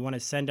thoughts and you want to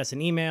send us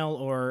an email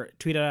or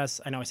tweet at us,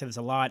 I know I say this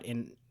a lot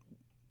and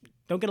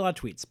don't get a lot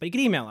of tweets, but you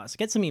can email us,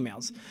 get some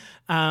emails.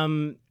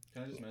 Can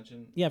I just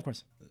mention? Yeah, of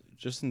course.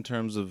 Just in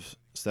terms of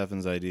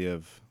Stefan's idea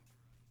of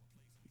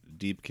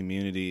deep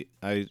community,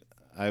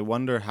 I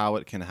wonder how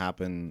it can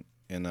happen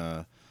in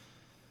a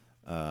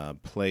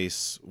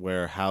place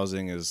where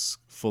housing is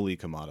fully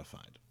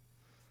commodified,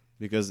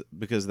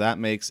 because that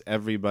makes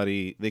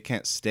everybody, they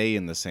can't stay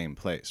in the same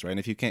place, right? And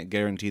if you can't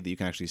guarantee that you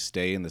can actually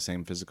stay in the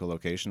same physical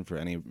location for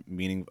any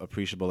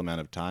appreciable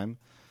amount of time,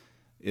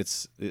 I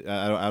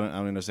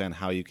don't understand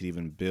how you could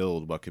even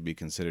build what could be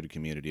considered a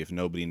community if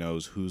nobody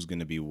knows who's going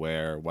to be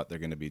where, what they're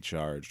going to be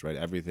charged, right?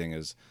 Everything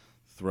is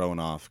thrown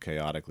off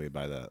chaotically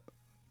by that.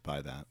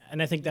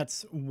 And I think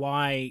that's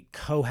why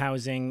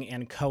co-housing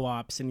and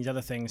co-ops and these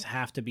other things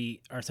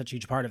are such a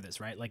huge part of this,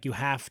 right?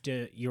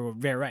 You're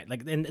very right.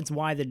 And it's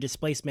why the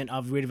displacement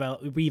of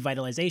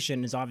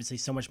revitalization is obviously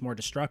so much more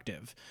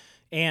destructive.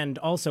 And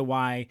also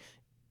why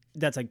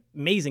that's an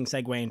amazing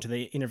segue into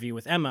the interview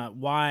with Emma,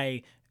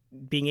 why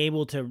being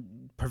able to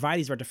provide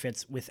these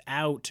retrofits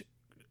without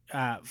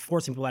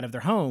forcing people out of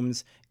their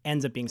homes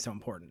ends up being so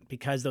important,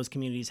 because those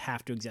communities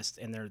have to exist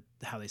and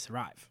how they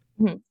survive.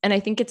 And I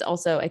think it's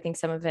also, I think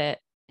some of it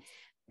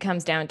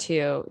comes down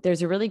to,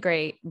 there's a really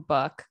great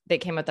book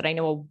that came out that I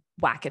know a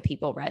whack of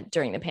people read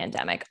during the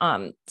pandemic,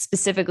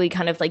 specifically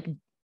kind of like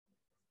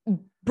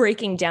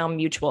breaking down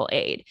mutual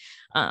aid.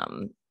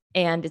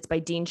 And it's by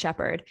Dean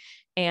Shepard.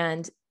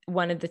 And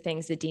one of the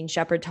things that Dean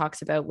Shepard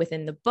talks about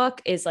within the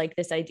book is like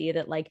this idea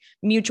that like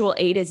mutual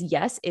aid is,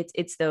 yes,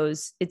 it's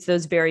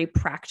those very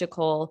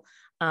practical,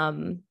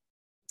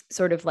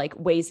 sort of like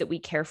ways that we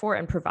care for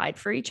and provide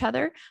for each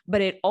other,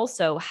 but it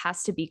also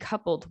has to be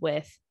coupled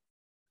with,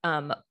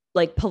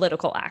 like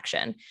political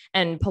action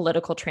and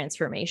political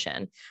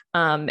transformation,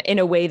 in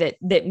a way that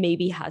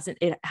maybe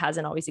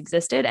hasn't always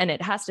existed. And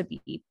it has to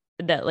be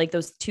that like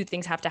those two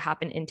things have to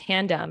happen in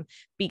tandem,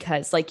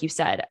 because like you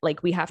said,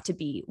 like we have to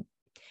be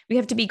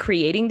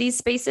creating these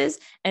spaces,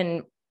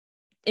 and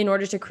in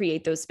order to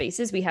create those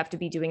spaces, we have to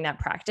be doing that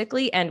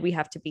practically, and we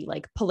have to be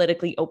like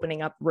politically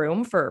opening up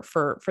room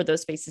for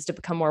those spaces to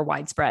become more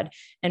widespread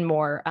and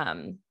more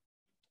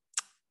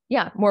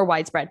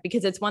widespread.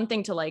 Because it's one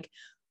thing to like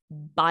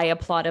buy a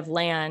plot of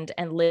land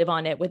and live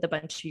on it with a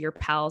bunch of your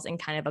pals in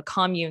kind of a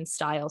commune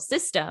style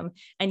system.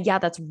 And yeah,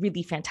 that's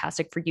really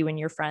fantastic for you and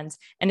your friends.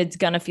 And it's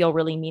going to feel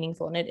really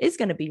meaningful, and it is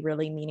going to be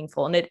really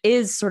meaningful. And it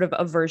is sort of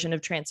a version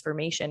of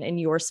transformation in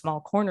your small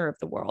corner of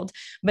the world.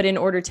 But in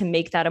order to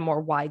make that a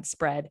more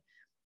widespread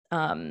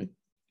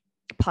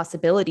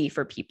possibility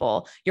for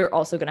people, you're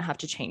also going to have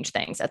to change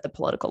things at the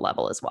political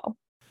level as well.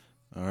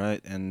 All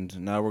right. And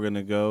now we're going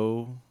to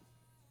go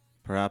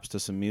perhaps to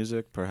some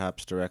music,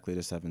 perhaps directly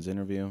to Seven's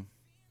interview.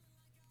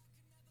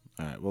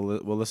 All right,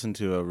 we'll listen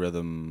to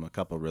a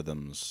couple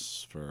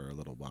rhythms for a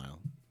little while.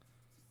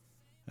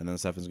 And then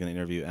Seven's going to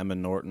interview Emma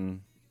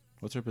Norton.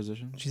 What's her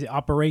position? She's the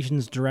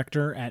operations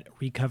director at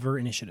Recover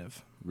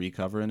Initiative.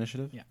 Recover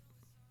Initiative? Yeah.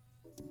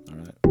 All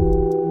right.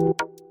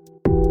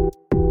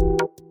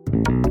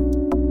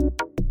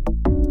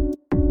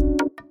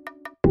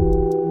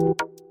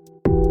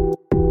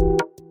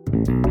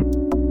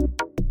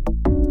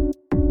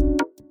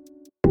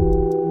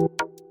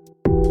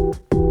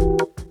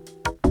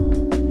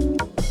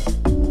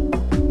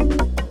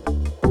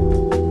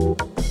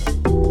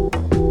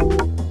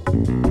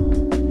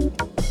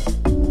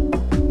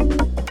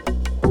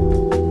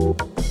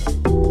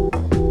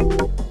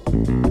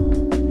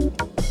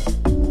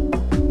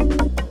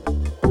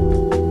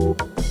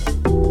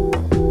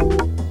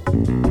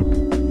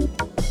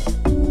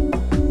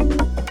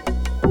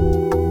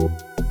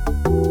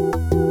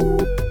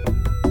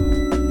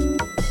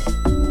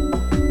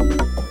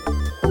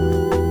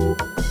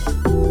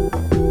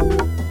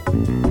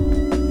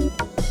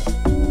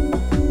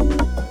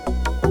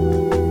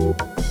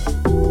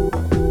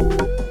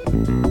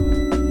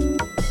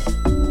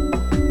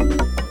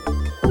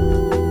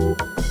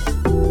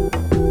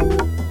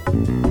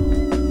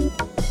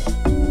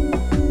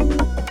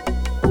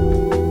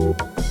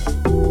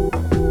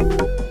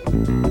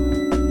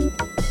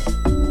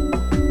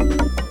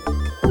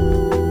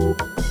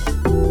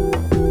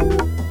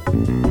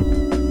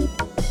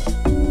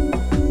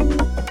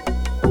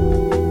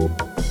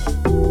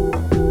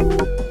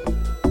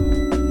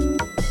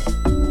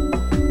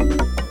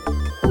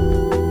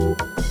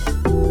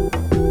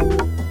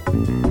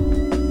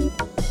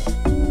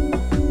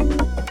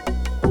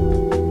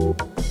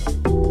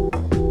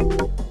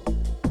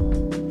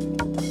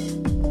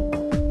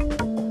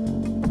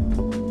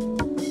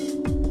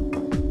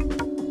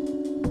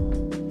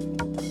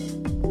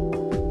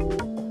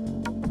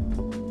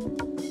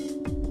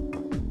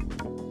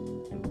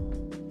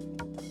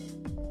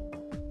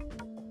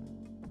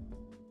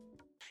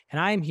 And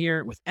I am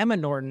here with Emma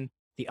Norton,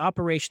 the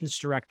operations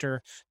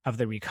director of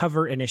the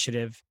Recover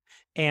Initiative.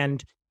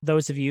 And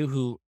those of you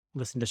who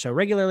listen to the show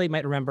regularly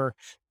might remember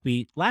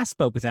we last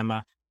spoke with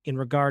Emma in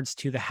regards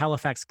to the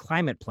Halifax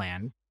Climate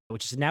Plan,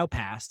 which is now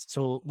passed.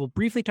 So we'll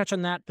briefly touch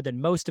on that, but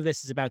then most of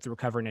this is about the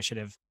Recover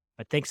Initiative.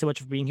 But thanks so much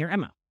for being here,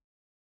 Emma.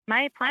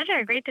 My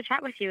pleasure. Great to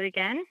chat with you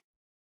again.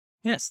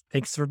 Yes,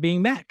 thanks for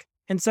being back.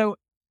 And so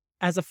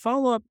as a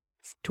follow-up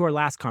to our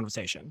last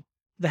conversation,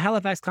 the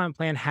Halifax Climate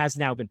Plan has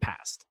now been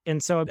passed.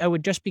 And so I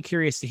would just be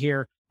curious to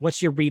hear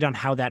what's your read on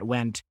how that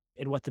went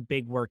and what the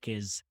big work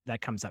is that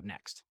comes up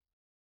next.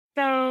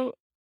 So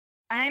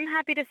I'm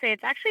happy to say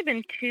it's actually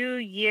been 2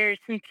 years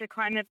since the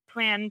climate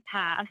plan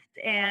passed.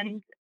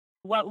 And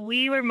what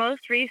we were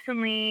most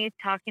recently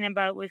talking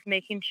about was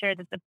making sure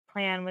that the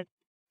plan was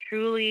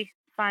truly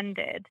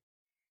funded.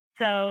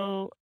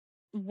 So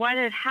what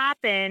had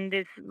happened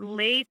is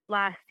late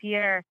last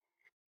year,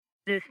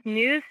 this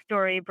news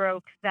story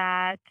broke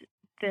that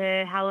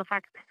the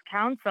Halifax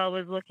Council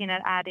was looking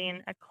at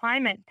adding a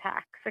climate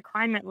tax, a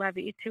climate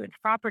levy to its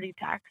property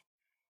tax.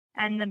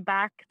 And the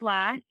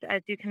backlash,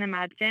 as you can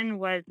imagine,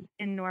 was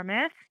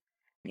enormous.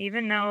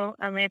 Even though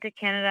Atlantic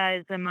Canada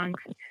is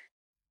amongst,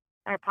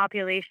 our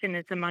population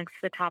is amongst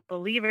the top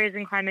believers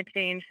in climate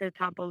change, the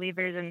top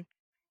believers in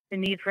the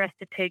need for us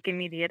to take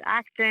immediate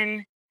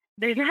action.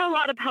 There's not a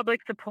lot of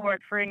public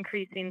support for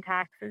increasing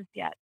taxes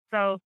yet.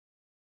 So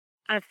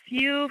a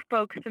few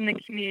folks in the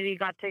community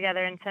got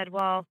together and said,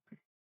 well,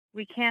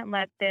 we can't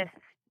let this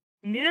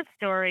news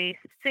story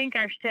sink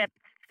our ship,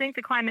 sink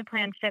the climate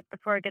plan ship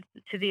before it gets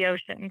to the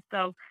ocean.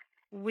 So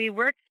we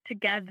worked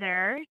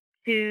together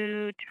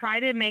to try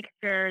to make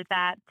sure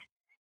that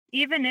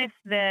even if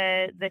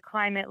the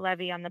climate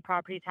levy on the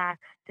property tax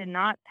did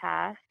not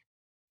pass,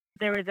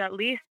 there was at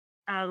least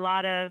a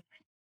lot of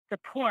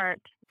support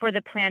for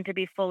the plan to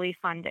be fully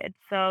funded.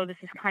 So this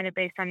is kind of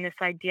based on this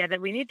idea that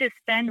we need to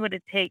spend what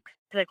it takes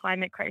to the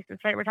climate crisis,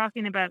 right? We're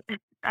talking about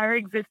our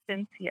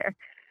existence here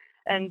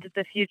and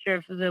the future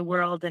of the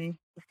world and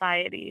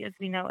society as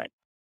we know it.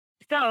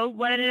 So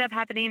what ended up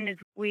happening is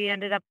we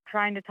ended up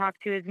trying to talk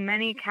to as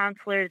many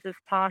counselors as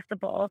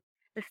possible,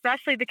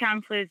 especially the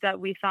counselors that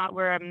we thought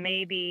were a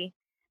maybe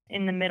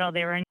in the middle.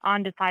 They were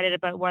undecided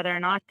about whether or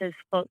not to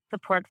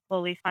support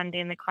fully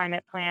funding the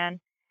climate plan.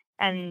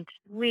 And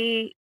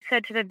we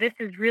said to them, this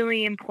is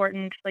really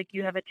important. Like,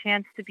 you have a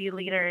chance to be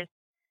leaders.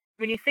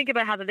 When you think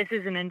about how this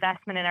is an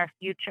investment in our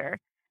future,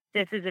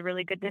 this is a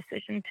really good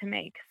decision to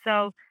make.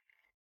 So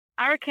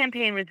our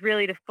campaign was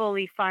really to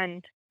fully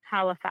fund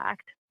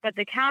Halifax, but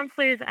the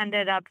councillors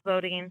ended up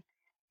voting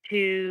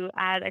to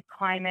add a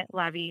climate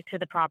levy to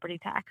the property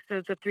tax. So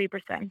it's a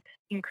 3%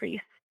 increase.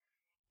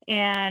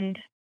 And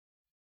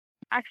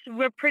actually,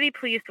 we're pretty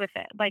pleased with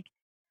it. Like,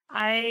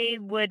 I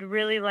would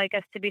really like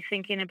us to be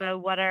thinking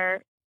about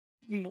whether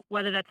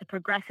that's a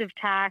progressive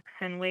tax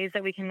and ways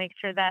that we can make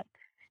sure that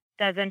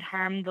doesn't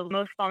harm the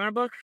most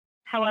vulnerable.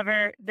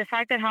 However, the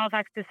fact that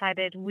Halifax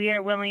decided we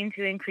are willing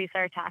to increase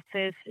our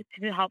taxes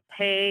to help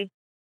pay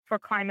for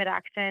climate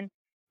action,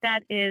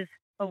 that is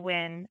a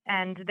win.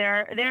 And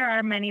there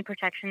are many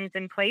protections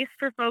in place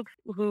for folks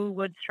who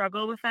would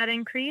struggle with that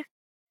increase.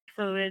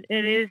 So it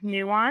is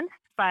nuanced,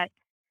 but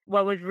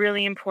what was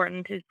really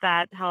important is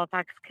that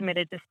Halifax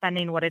committed to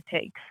spending what it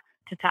takes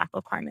to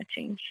tackle climate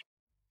change.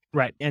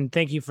 Right. And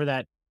thank you for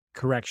that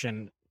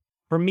correction.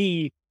 For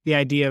me, the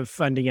idea of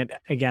funding it,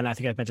 again, I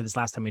think I mentioned this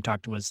last time we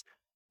talked, was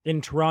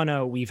in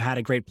Toronto, we've had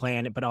a great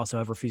plan, but also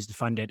have refused to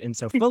fund it. And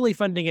so fully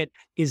funding it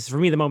is, for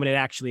me, the moment it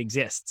actually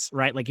exists,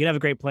 right? Like, you have a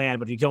great plan,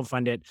 but if you don't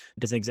fund it, it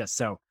doesn't exist.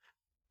 So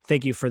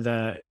thank you for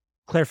the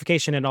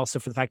clarification, and also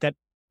for the fact that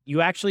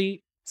you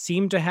actually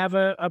seem to have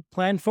a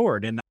plan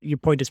forward. And your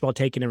point is well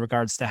taken in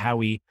regards to how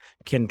we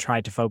can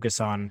try to focus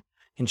on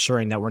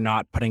ensuring that we're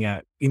not putting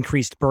a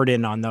increased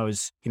burden on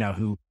those,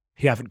 who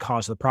haven't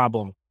caused the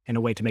problem, in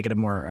a way to make it a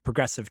more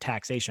progressive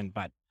taxation.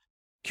 But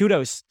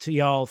kudos to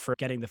y'all for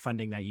getting the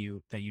funding that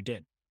you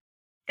did.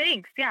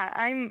 Thanks. Yeah,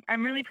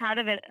 I'm really proud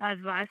of it as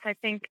us. I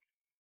think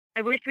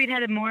I wish we'd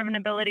had more of an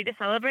ability to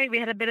celebrate. We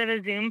had a bit of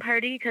a Zoom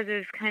party because it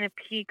was kind of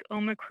peak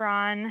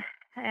Omicron,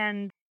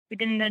 and we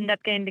didn't end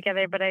up getting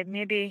together. But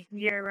maybe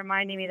you're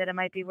reminding me that it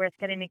might be worth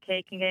getting a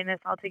cake and getting us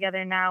all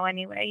together now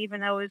anyway,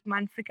 even though it was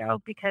months ago,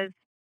 because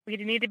we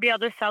need to be able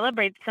to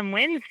celebrate some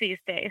wins these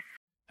days.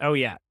 Oh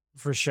yeah,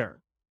 for sure.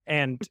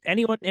 And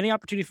any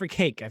opportunity for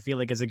cake, I feel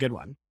like, is a good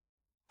one.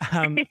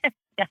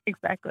 Yeah,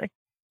 exactly.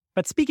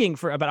 But speaking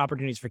about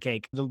opportunities for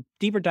cake, the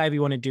deeper dive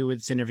you want to do with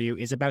this interview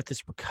is about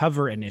this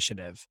Recover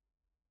initiative.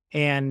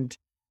 And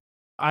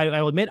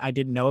I'll admit, I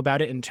didn't know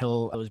about it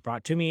until it was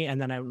brought to me.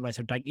 And then when I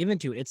started diving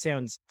into it, it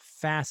sounds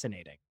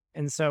fascinating.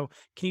 And so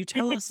can you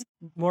tell us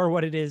more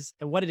what it is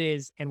and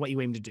what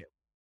you aim to do?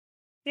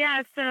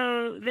 Yeah,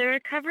 so the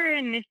Recover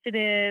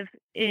initiative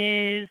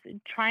is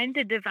trying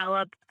to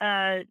develop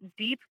a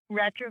deep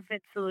retrofit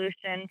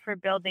solution for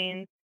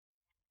buildings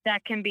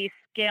that can be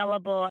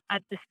scalable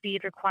at the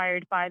speed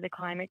required by the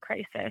climate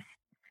crisis.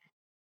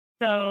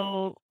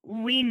 So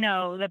we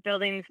know that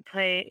buildings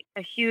play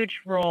a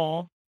huge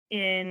role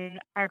in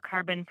our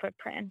carbon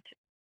footprint.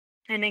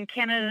 And in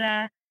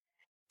Canada,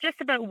 just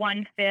about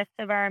 1/5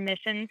 of our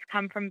emissions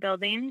come from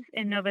buildings.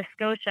 In Nova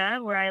Scotia,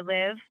 where I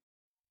live,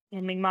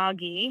 in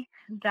Mi'kma'ki,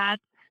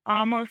 that's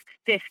almost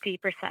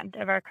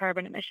 50% of our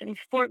carbon emissions.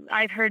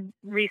 I've heard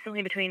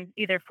recently between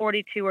either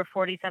 42 or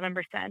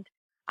 47%.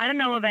 I don't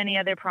know of any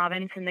other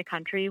province in the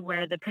country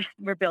where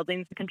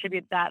buildings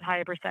contribute that high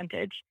a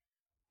percentage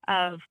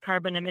of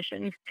carbon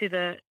emissions to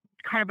the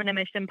carbon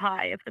emission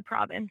pie of the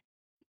province.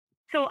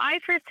 So I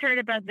first heard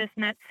about this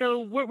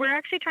so we're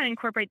actually trying to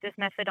incorporate this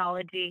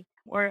methodology,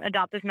 or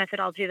adopt this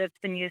methodology that's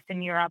been used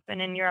in Europe.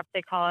 And in Europe,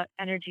 they call it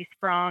Energy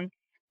Sprong,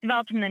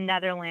 developed in the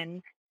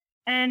Netherlands.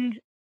 And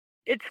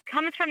it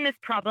comes from this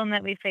problem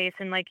that we face.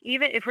 And like,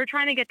 even if we're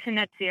trying to get to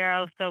net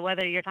zero, so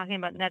whether you're talking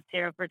about net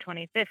zero for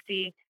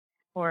 2050,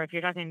 or if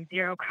you're talking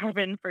zero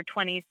carbon for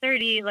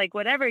 2030, like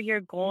whatever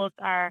your goals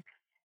are,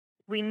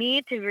 we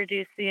need to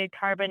reduce the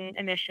carbon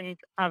emissions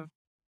of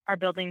our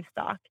building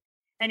stock.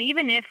 And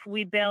even if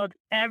we build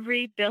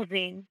every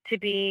building to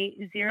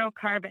be zero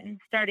carbon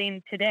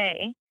starting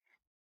today,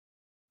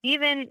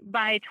 even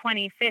by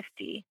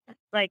 2050,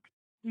 like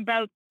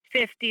about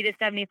 50 to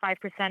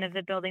 75% of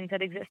the buildings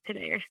that exist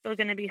today are still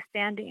going to be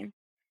standing.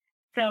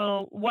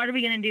 So what are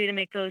we going to do to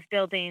make those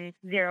buildings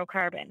zero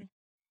carbon?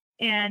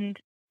 And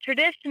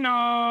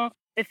traditional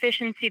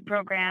efficiency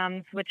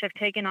programs, which have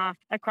taken off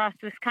across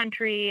this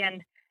country.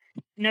 And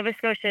Nova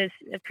Scotia is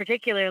a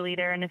particular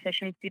leader in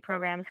efficiency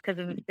programs because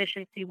of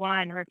Efficiency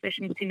One or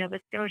Efficiency Nova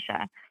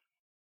Scotia.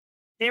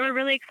 They were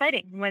really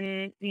exciting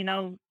when,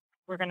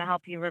 we're going to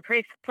help you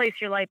replace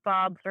your light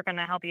bulbs. We're going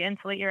to help you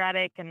insulate your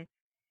attic and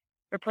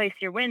replace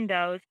your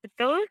windows. But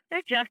those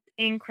are just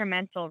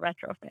incremental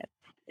retrofits.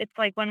 It's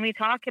like when we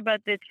talk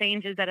about the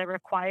changes that are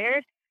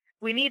required,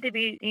 we need to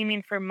be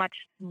aiming for much,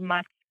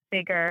 much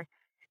bigger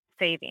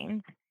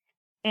savings.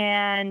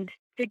 And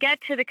to get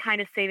to the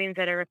kind of savings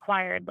that are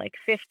required, like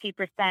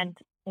 50%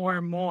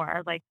 or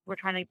more, like we're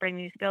trying to bring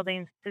these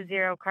buildings to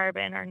zero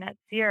carbon or net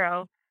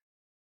zero,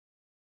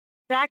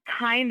 that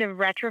kind of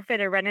retrofit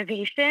or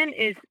renovation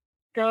is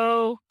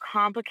so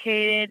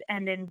complicated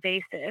and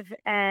invasive.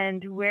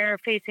 And we're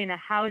facing a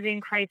housing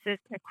crisis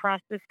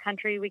across this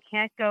country. We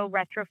can't go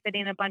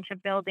retrofitting a bunch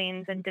of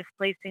buildings and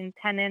displacing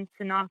tenants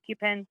and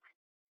occupants.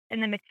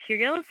 And the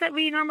materials that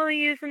we normally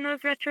use in those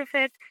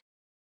retrofits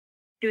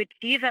to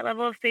achieve that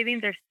level of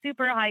savings are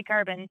super high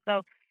carbon.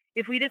 So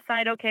if we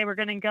decide, okay, we're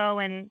going to go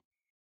and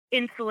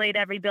insulate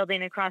every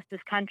building across this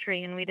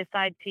country and we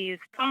decide to use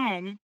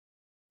foam,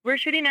 we're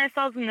shooting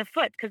ourselves in the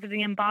foot because of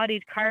the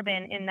embodied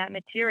carbon in that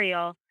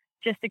material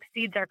just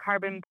exceeds our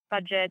carbon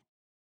budget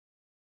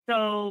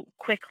so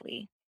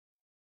quickly.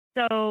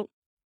 So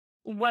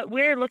what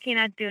we're looking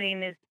at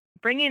doing is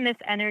bringing this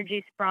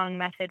Energy Sprong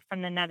method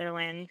from the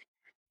Netherlands,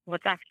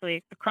 what's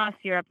actually across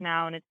Europe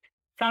now, and it's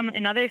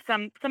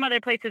some other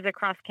places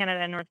across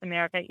Canada and North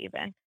America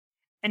even,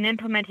 and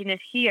implementing it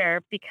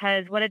here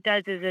because what it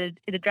does is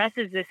it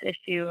addresses this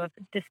issue of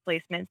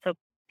displacement. So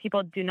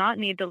people do not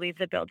need to leave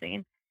the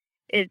building.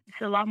 It's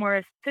a lot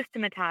more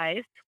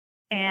systematized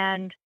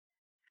and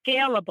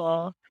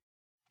scalable,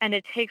 and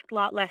it takes a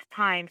lot less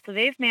time. So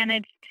they've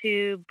managed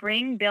to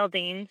bring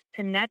buildings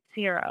to net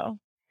zero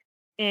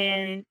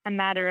in a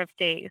matter of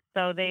days.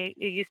 So it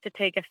used to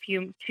take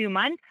 2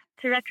 months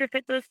to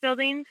retrofit those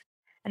buildings,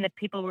 and the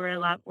people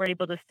were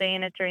able to stay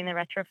in it during the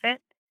retrofit.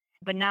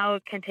 But now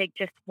it can take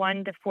just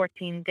 1 to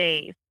 14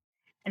 days,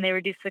 and they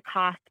reduce the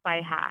cost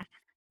by half.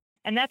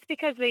 And that's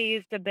because they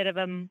used a bit of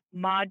a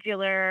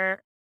modular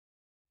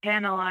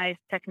panelized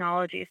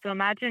technology. So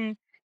imagine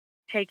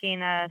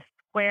taking a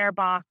square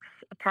box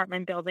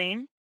apartment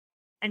building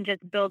and just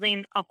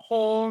building a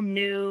whole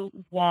new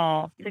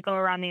wall to go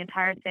around the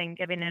entire thing,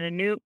 giving it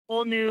a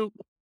whole new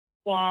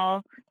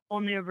wall,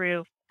 whole new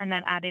roof, and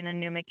then adding a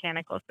new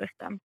mechanical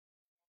system.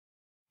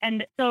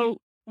 And so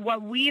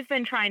what we've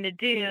been trying to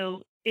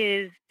do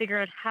is figure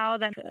out how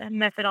that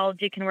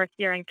methodology can work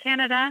here in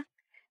Canada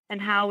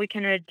and how we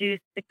can reduce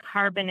the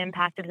carbon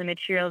impact of the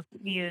materials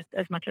used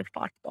as much as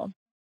possible.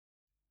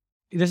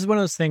 This is one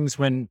of those things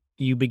when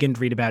you begin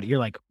to read about it, you're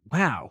like,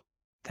 wow,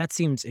 that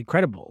seems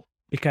incredible.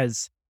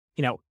 Because,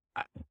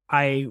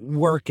 I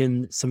work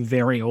in some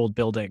very old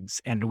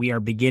buildings and we are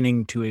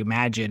beginning to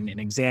imagine and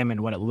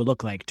examine what it would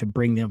look like to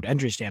bring them to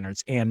energy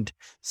standards. And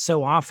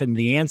so often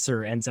the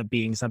answer ends up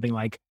being something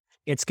like,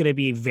 it's going to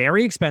be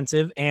very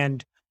expensive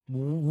and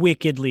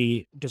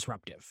wickedly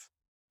disruptive.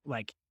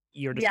 Like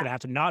you're just going to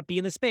have to not be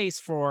in the space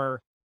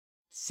for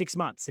 6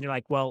 months. And you're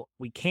like, well,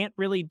 we can't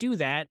really do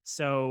that.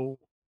 So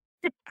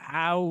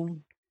how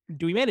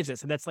do we manage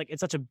this? And that's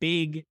it's such a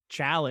big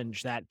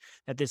challenge that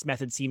this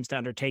method seems to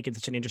undertake in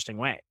such an interesting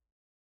way.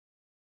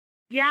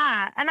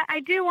 Yeah, and I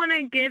do want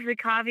to give the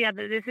caveat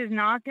that this is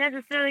not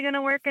necessarily going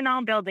to work in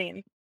all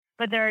buildings,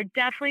 but there are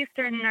definitely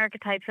certain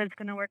archetypes that's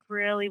going to work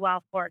really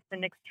well for us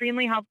and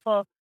extremely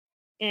helpful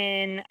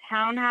in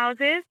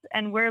townhouses.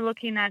 And we're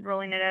looking at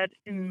rolling it out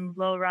in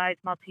low-rise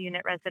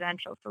multi-unit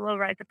residential, so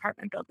low-rise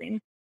apartment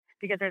buildings,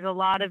 because there's a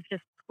lot of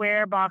just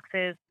square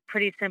boxes,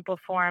 pretty simple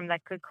form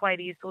that could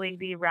quite easily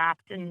be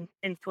wrapped and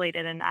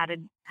insulated and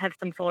have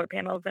some solar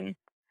panels and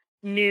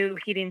new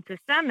heating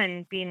system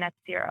and be net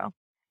zero,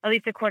 at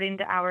least according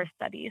to our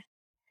studies.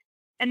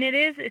 And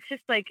it's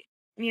just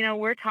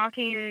we're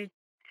talking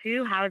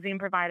to housing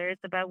providers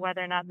about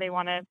whether or not they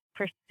want to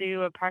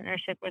pursue a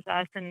partnership with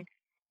us and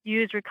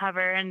use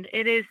Recover. And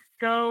it is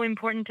so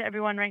important to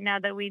everyone right now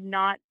that we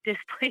not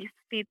displace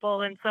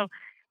people. And so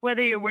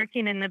whether you're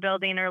working in the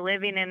building or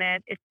living in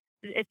it,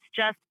 it's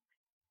just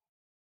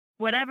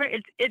whatever.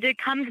 It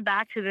comes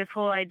back to this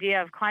whole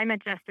idea of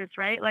climate justice,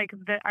 right? Like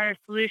our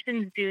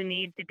solutions do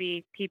need to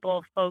be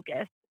people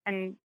focused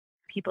and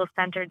people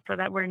centered so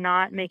that we're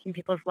not making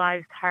people's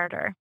lives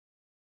harder.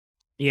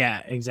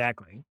 Yeah,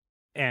 exactly.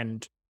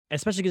 And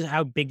especially because of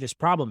how big this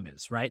problem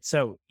is, right?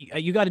 So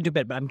you got into a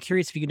bit, but I'm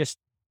curious if you can just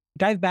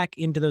dive back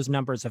into those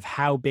numbers of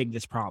how big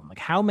this problem, like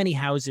how many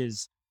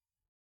houses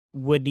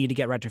would need to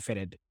get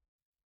retrofitted?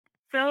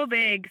 So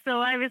big. So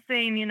I was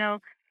saying,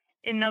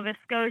 in Nova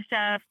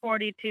Scotia,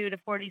 42 to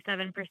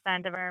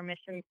 47% of our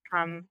emissions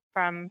come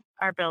from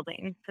our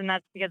buildings. And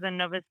that's because in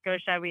Nova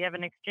Scotia, we have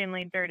an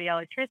extremely dirty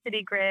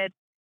electricity grid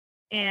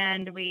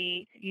and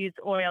we use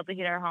oil to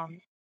heat our homes.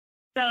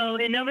 So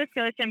in Nova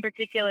Scotia in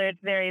particular, it's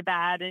very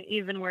bad, and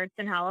even worse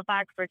in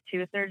Halifax, where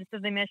 2/3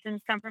 of the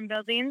emissions come from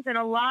buildings. And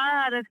a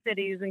lot of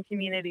cities and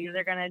communities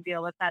are going to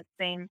deal with that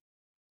same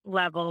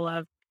level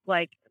of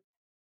like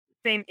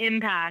same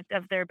impact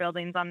of their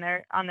buildings on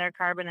their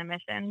carbon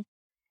emissions.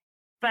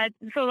 But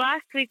so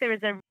last week there was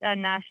a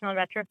national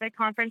retrofit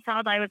conference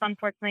held. I was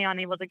unfortunately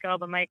unable to go,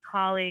 but my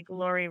colleague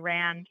Lori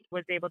Rand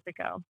was able to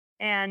go.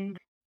 And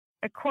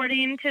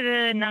according to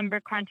the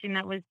number crunching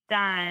that was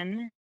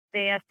done,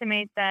 they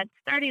estimate that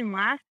starting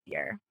last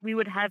year, we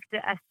would have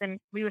to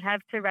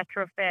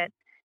retrofit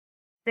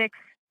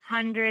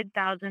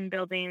 600,000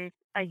 buildings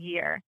a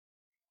year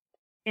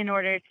in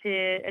order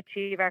to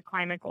achieve our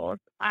climate goals.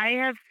 I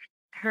have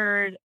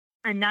heard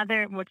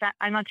another, which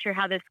I'm not sure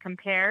how this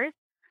compares.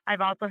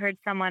 I've also heard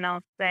someone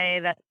else say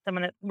that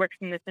someone that works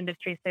in this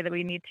industry say that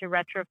we need to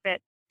retrofit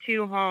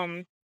 2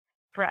 homes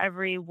for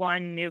every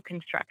 1 new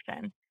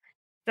construction.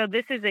 So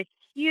this is a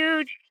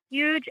huge,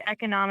 huge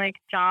economic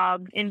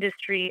job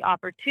industry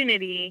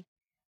opportunity,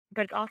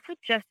 but it's also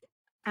just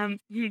a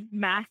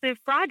massive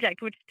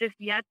project, which just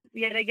yet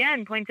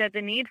again points out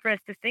the need for us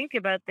to think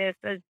about this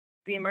as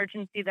the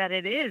emergency that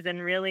it is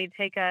and really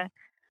take a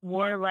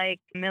warlike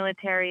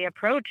military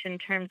approach in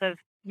terms of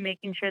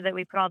making sure that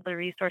we put all the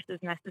resources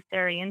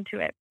necessary into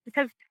it.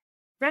 Because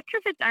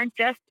retrofits aren't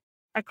just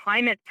a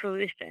climate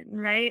solution,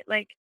 right?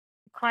 Like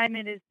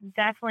climate is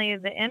definitely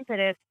the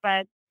impetus,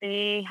 but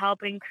they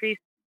help increase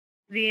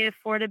the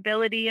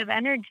affordability of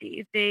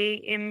energy.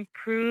 They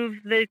improve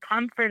the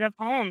comfort of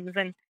homes.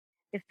 And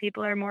if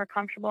people are more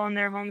comfortable in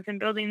their homes and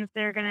buildings,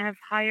 they're going to have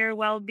higher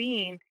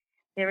well-being.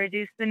 They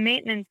reduce the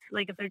maintenance,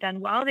 like if they're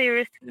done well, they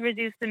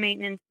reduce the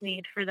maintenance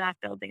need for that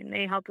building.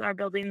 They help our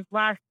buildings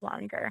last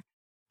longer.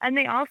 And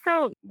they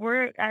also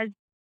were, as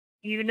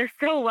you know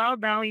so well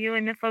now, you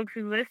and the folks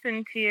who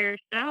listen to your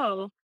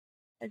show,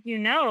 as you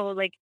know,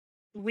 like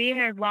we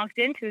are locked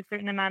into a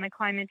certain amount of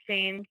climate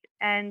change.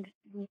 And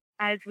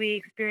as we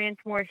experience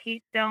more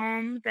heat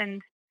domes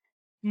and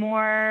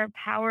more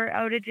power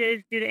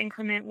outages due to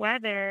inclement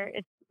weather,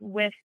 it's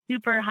with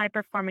super high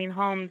performing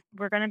homes,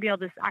 we're going to be able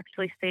to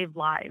actually save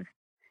lives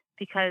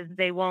because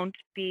they won't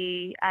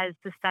be as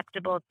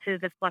susceptible to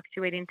the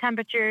fluctuating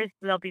temperatures.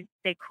 They'll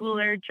stay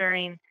cooler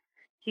during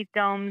heat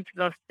domes.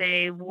 They'll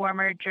stay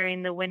warmer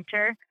during the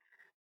winter.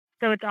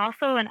 So it's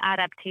also an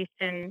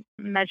adaptation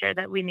measure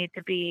that we need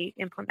to be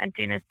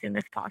implementing as soon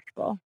as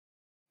possible.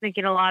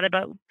 Thinking a lot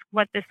about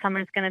what this summer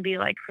is going to be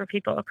like for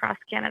people across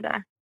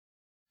Canada.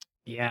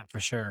 Yeah, for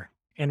sure.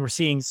 And we're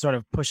seeing sort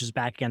of pushes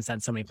back against that in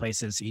so many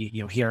places.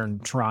 You know, here in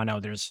Toronto,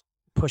 there's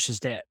pushes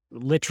to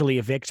literally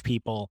evict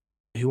people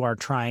who are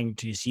trying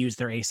to just use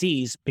their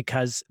ACs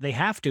because they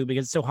have to,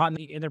 because it's so hot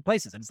in their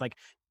places. And it's like,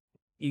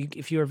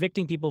 if you're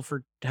evicting people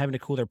for having to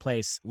cool their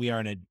place, we are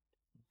in a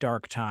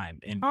dark time.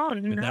 And oh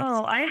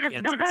no, I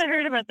have not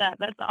heard about that.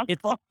 That's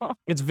awful.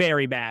 It's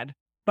very bad.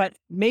 But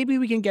maybe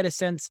we can get a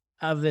sense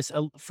of this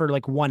for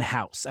like one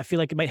house. I feel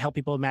like it might help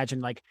people imagine,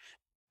 like,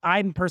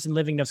 I'm a person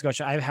living in Nova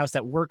Scotia. I have a house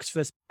that works for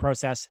this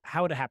process.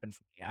 How would it happen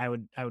for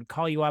me? I would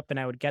call you up and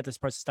I would get this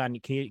process done.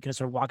 Can you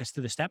sort of walk us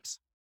through the steps?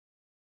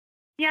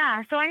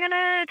 Yeah, so I'm going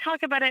to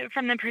talk about it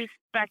from the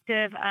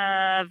perspective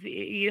of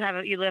you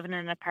live in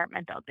an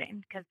apartment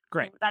building, because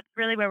that's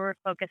really where we're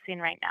focusing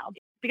right now.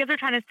 Because we're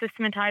trying to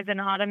systematize and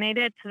automate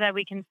it so that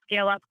we can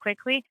scale up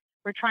quickly,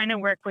 we're trying to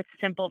work with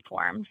simple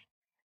forms.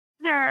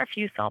 There are a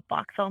few salt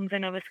box homes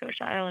in Nova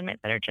Scotia, I'll admit,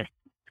 that are just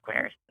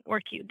squares or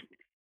cubes.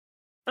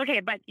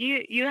 Okay, but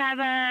you have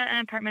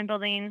an apartment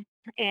building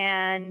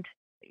and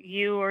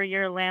you or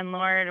your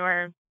landlord,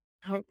 or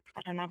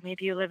I don't know,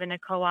 maybe you live in a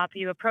co-op,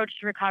 you approach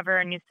Recover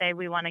and you say,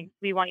 we want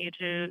you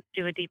to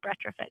do a deep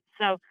retrofit.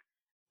 So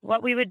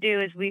what we would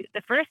do is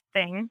the first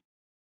thing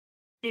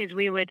is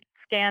we would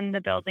scan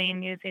the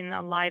building using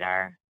the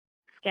LiDAR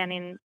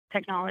scanning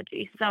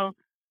technology. So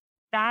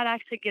that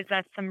actually gives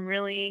us some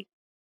really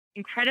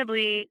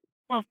incredibly,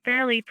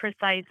 fairly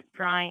precise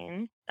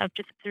drawings of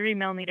just 3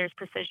 millimeters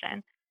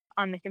precision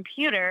on the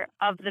computer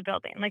of the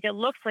building. Like it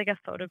looks like a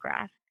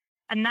photograph.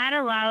 And that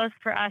allows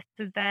for us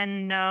to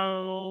then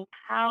know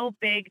how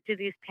big do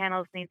these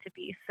panels need to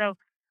be. So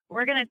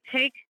we're going to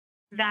take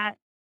that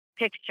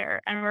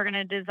picture and we're going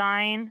to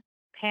design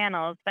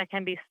panels that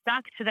can be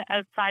stuck to the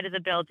outside of the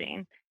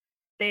building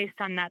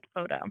based on that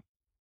photo.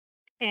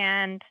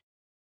 And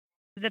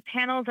the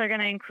panels are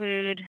going to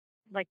include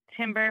like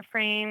timber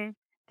frame.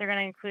 They're going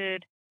to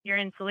include your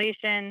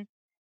insulation.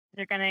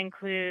 They're going to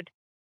include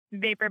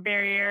vapor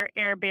barrier,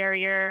 air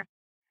barrier,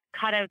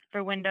 cutouts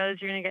for windows.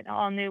 You're going to get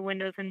all new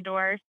windows and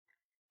doors.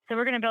 So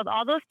we're going to build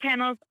all those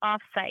panels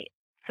off site.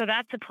 So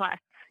that's a plus.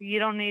 You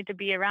don't need to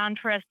be around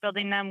for us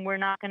building them. We're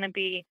not going to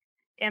be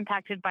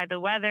impacted by the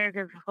weather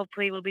because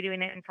hopefully we'll be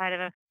doing it inside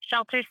of a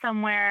shelter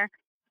somewhere.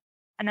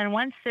 And then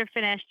once they're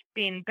finished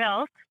being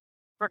built,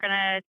 we're going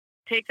to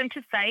take them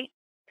to site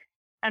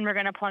and we're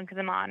going to plunk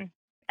them on.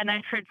 And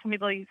I've heard some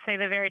people say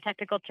the very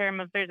technical term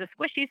of there's a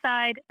squishy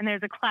side and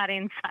there's a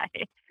cladding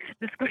side,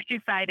 the squishy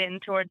side in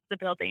towards the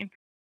building.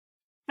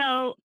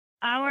 So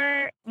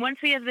once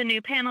we have the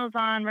new panels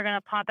on, we're going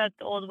to pop out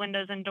the old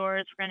windows and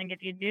doors. We're going to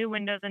give you new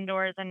windows and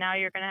doors. And now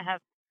you're going to have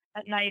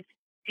that nice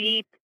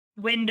deep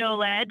window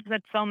LED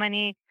that so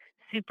many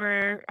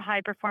super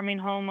high performing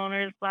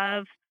homeowners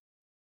love.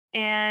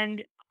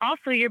 And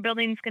Also, your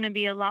building's going to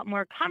be a lot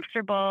more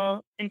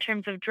comfortable in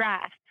terms of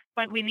draft,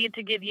 but we need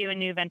to give you a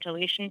new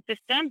ventilation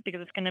system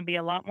because it's going to be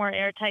a lot more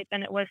airtight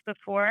than it was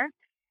before.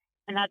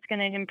 And that's going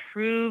to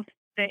improve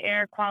the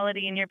air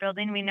quality in your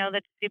building. We know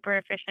that super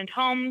efficient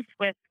homes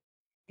with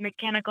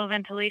mechanical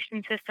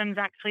ventilation systems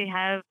actually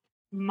have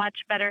much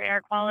better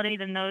air quality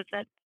than those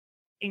that,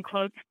 in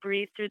quotes,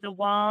 breathe through the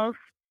walls.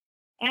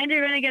 And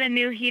you're going to get a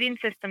new heating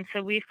system.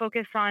 So we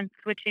focus on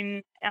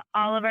switching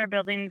all of our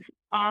buildings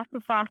off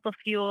of fossil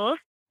fuels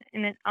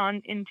and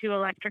on into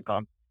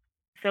electrical.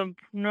 So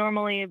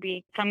normally it'd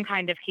be some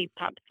kind of heat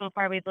pump. So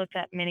far we've looked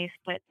at mini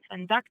splits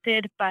and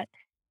ducted, but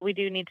we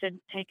do need to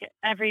take it.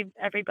 Every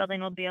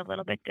building will be a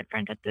little bit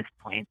different at this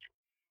point.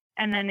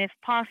 And then if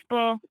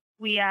possible,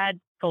 we add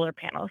solar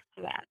panels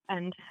to that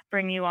and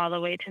bring you all the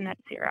way to net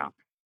zero.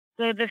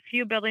 So the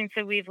few buildings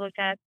that we've looked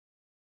at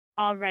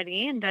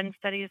already and done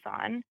studies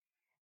on,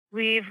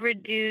 we've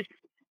reduced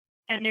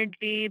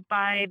energy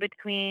by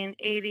between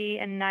 80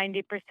 and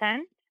 90%.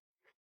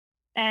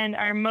 And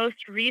our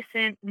most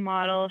recent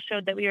model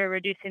showed that we were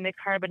reducing the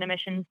carbon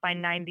emissions by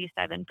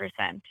 97%.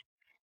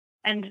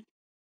 And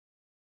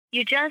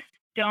you just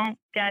don't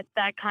get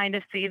that kind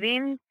of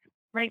savings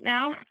right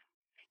now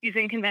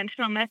using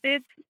conventional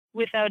methods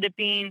without it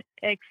being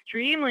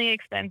extremely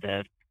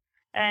expensive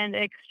and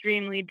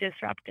extremely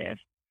disruptive.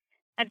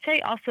 I'd say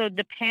also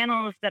the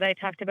panels that I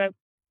talked about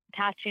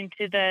attaching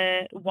to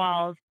the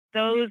walls,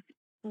 those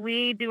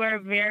we do our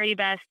very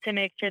best to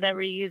make sure that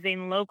we're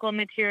using local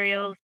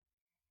materials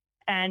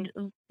and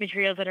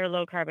materials that are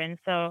low carbon.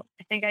 So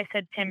I think I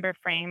said timber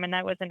frame, and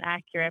that wasn't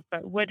accurate,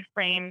 but wood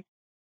frame,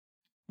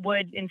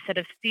 wood instead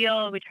of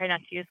steel. We try not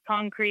to use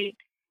concrete,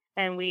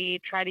 and we've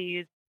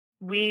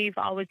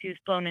always used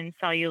blown-in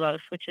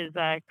cellulose, which is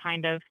a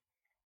kind of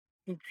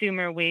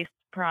consumer waste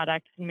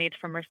product made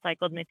from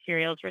recycled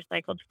materials,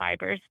 recycled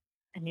fibers,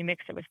 and you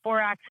mix it with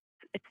borax.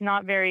 It's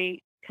not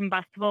very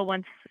combustible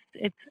once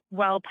it's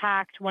well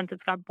packed, once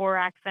it's got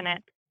borax in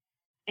it,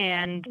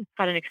 and it's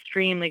got an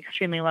extremely,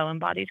 extremely low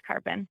embodied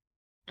carbon.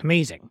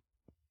 Amazing.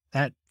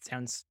 That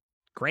sounds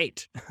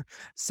great.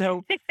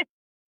 So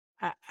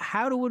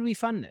how would we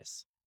fund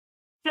this?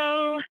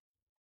 So,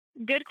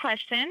 good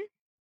question.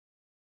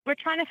 We're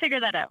trying to figure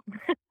that out.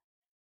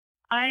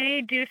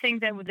 I do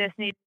think that this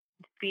needs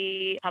to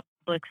be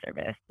public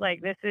service.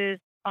 Like, this is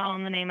all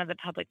in the name of the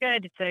public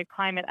good. It's a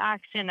climate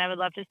action. I would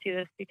love to see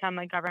this become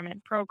a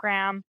government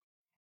program.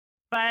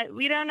 But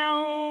we don't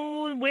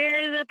know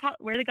where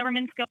the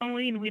government's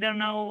going. We don't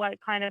know what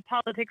kind of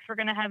politics we're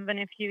going to have in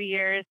a few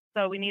years.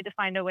 So we need to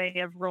find a way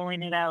of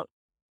rolling it out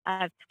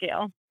at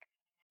scale.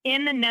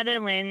 In the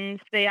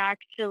Netherlands, they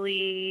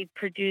actually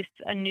produced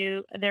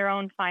their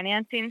own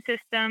financing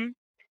system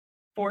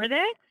for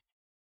this.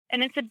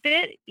 And it's a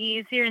bit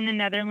easier in the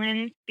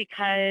Netherlands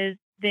because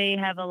they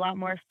have a lot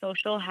more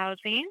social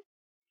housing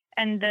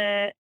and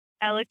the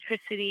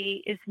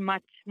electricity is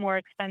much more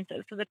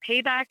expensive. So the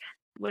payback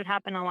would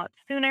happen a lot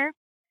sooner.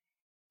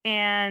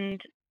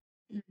 And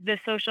the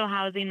social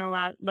housing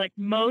like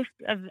most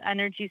of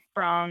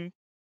Energiesprong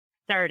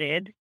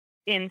started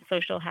in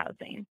social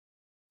housing.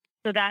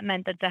 So that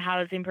meant that the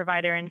housing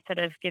provider, instead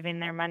of giving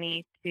their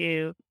money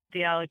to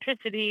the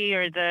electricity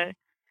or the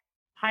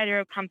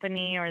hydro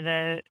company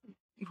or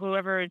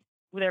whoever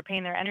they're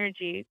paying their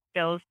energy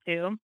bills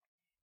to,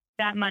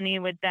 that money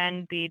would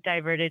then be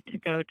diverted to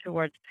go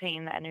towards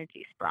paying the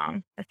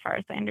Energiesprong, as far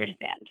as I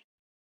understand.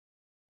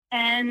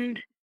 And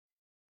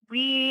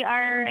we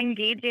are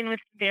engaging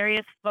with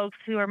various folks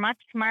who are much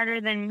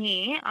smarter than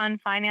me on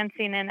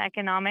financing and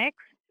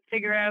economics to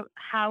figure out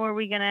how are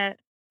we going to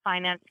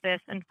finance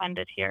this and fund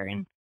it here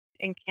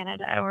in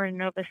Canada or in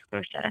Nova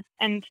Scotia.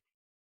 And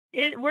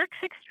it works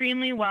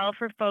extremely well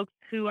for folks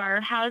who are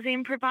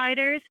housing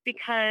providers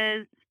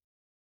because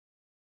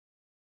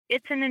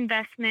it's an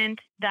investment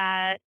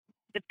that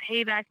the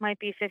payback might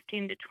be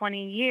 15 to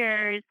 20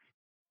 years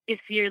if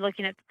you're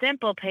looking at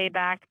simple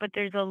payback, but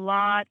there's a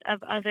lot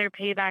of other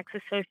paybacks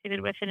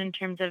associated with it in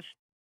terms of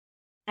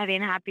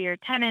having happier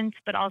tenants,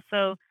 but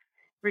also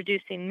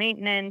reducing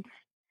maintenance.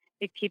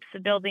 It keeps the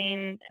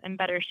building in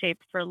better shape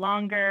for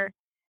longer.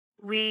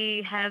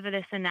 We have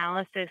this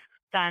analysis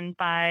done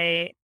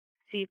by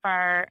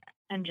CFAR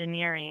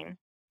Engineering,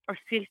 or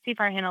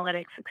CFAR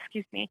Analytics,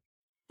 excuse me.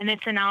 And this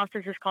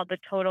analysis is called the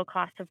total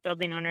cost of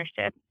building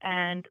ownership.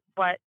 And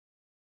what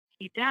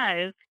he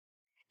does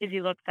is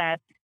he looks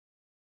at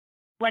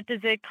what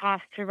does it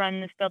cost to run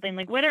this building?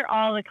 Like, what are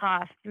all the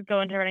costs that go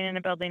into running in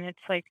a building? It's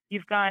like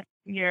you've got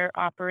your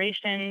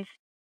operations,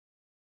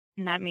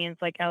 and that means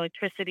like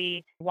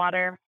electricity,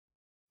 water.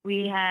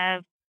 We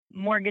have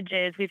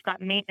mortgages, we've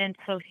got maintenance.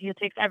 So he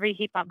takes every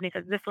heat pump and he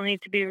says, this will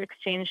need to be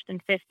exchanged in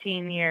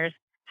 15 years.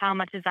 How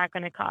much is that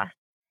going to cost?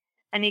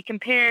 And he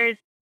compares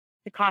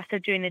the cost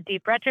of doing a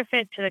deep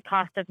retrofit to the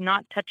cost of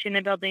not touching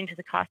the building to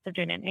the cost of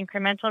doing an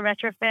incremental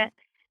retrofit.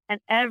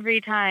 And every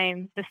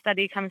time the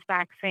study comes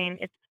back saying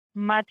it's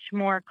much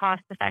more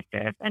cost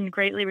effective and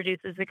greatly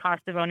reduces the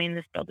cost of owning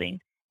this building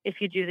if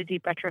you do the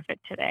deep retrofit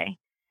today.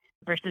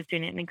 versus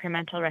doing an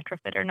incremental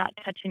retrofit or not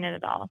touching it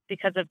at all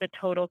because of the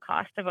total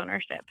cost of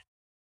ownership.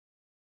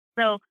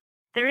 So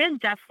there is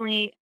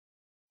definitely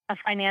a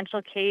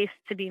financial case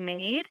to be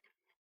made.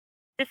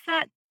 Just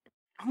that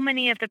so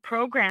many of the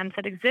programs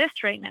that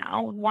exist right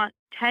now want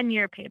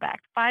 10-year payback,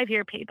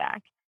 5-year payback.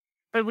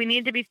 But we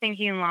need to be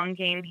thinking long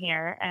game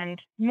here.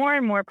 And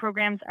more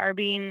programs are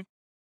being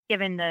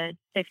given the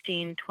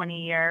 15,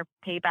 20-year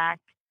payback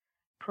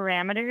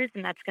parameters,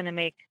 and that's going to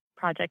make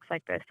projects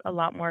like this a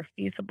lot more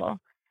feasible.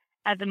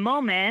 At the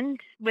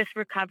moment, with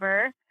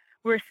Recover,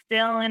 we're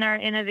still in our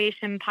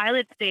innovation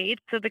pilot stage,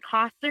 so the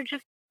costs are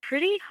just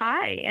pretty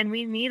high, and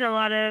we need a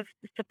lot of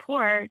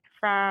support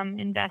from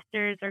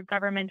investors or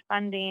government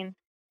funding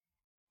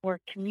or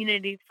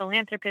community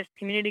philanthropists,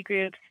 community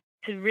groups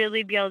to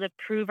really be able to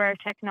prove our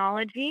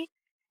technology.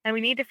 And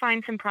we need to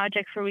find some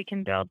projects where we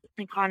can build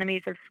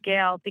economies of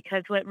scale,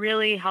 because what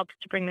really helps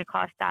to bring the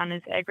cost down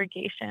is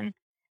aggregation.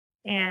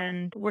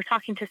 And we're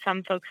talking to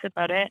some folks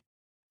about it,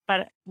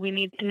 but we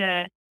need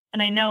to,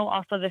 and I know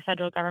also the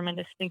federal government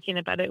is thinking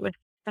about it with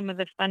some of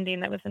the funding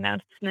that was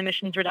announced in the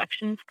emissions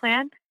reductions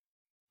plan,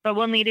 but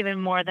we'll need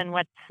even more than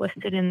what's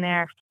listed in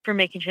there for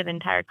making sure the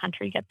entire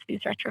country gets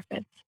these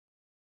retrofits.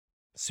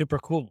 Super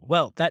cool.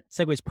 Well, that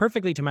segues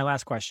perfectly to my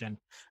last question,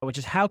 which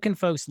is how can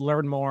folks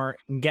learn more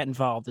and get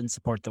involved and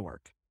support the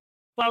work?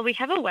 Well, we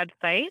have a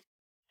website,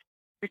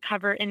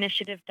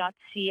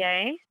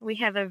 recoverinitiative.ca. We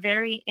have a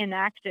very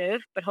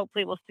inactive, but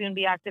hopefully will soon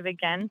be active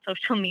again,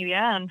 social media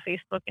on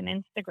Facebook and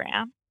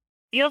Instagram.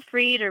 Feel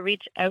free to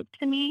reach out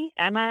to me,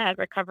 Emma at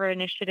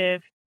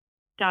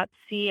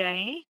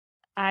recoverinitiative.ca.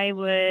 I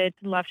would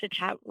love to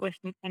chat with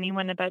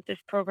anyone about this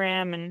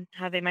program and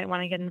how they might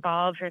want to get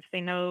involved, or if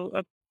they know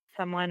of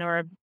someone or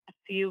a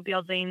few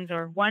buildings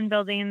or one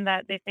building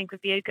that they think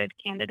would be a good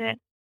candidate.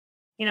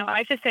 You know, I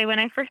have to say, when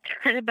I first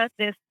heard about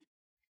this,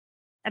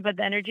 about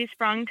the Energy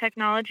Sprung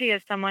technology,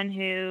 as someone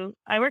who,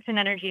 I worked in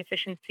energy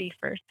efficiency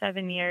for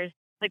 7 years,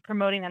 like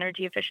promoting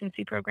energy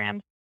efficiency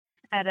programs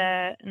at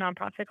a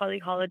nonprofit called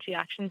Ecology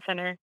Action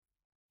Center.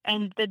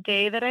 And the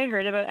day that I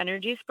heard about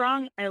Energy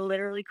Sprung, I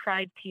literally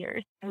cried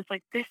tears. I was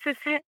like, this is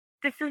it.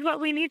 This is what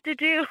we need to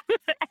do.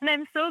 And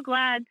I'm so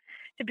glad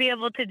to be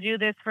able to do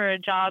this for a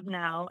job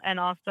now and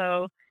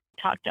also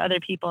talk to other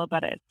people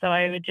about it. So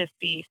I would just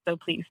be so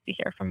pleased to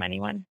hear from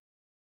anyone.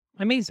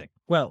 Amazing.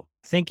 Well,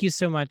 thank you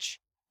so much,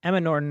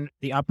 Emma Norton,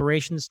 the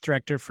operations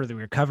director for the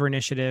Recover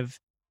Initiative.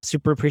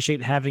 Super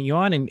appreciate having you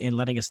on and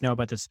letting us know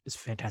about this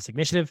fantastic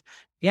initiative.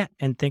 Yeah.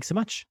 And thanks so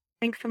much.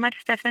 Thanks so much,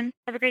 Stefan.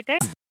 Have a great day.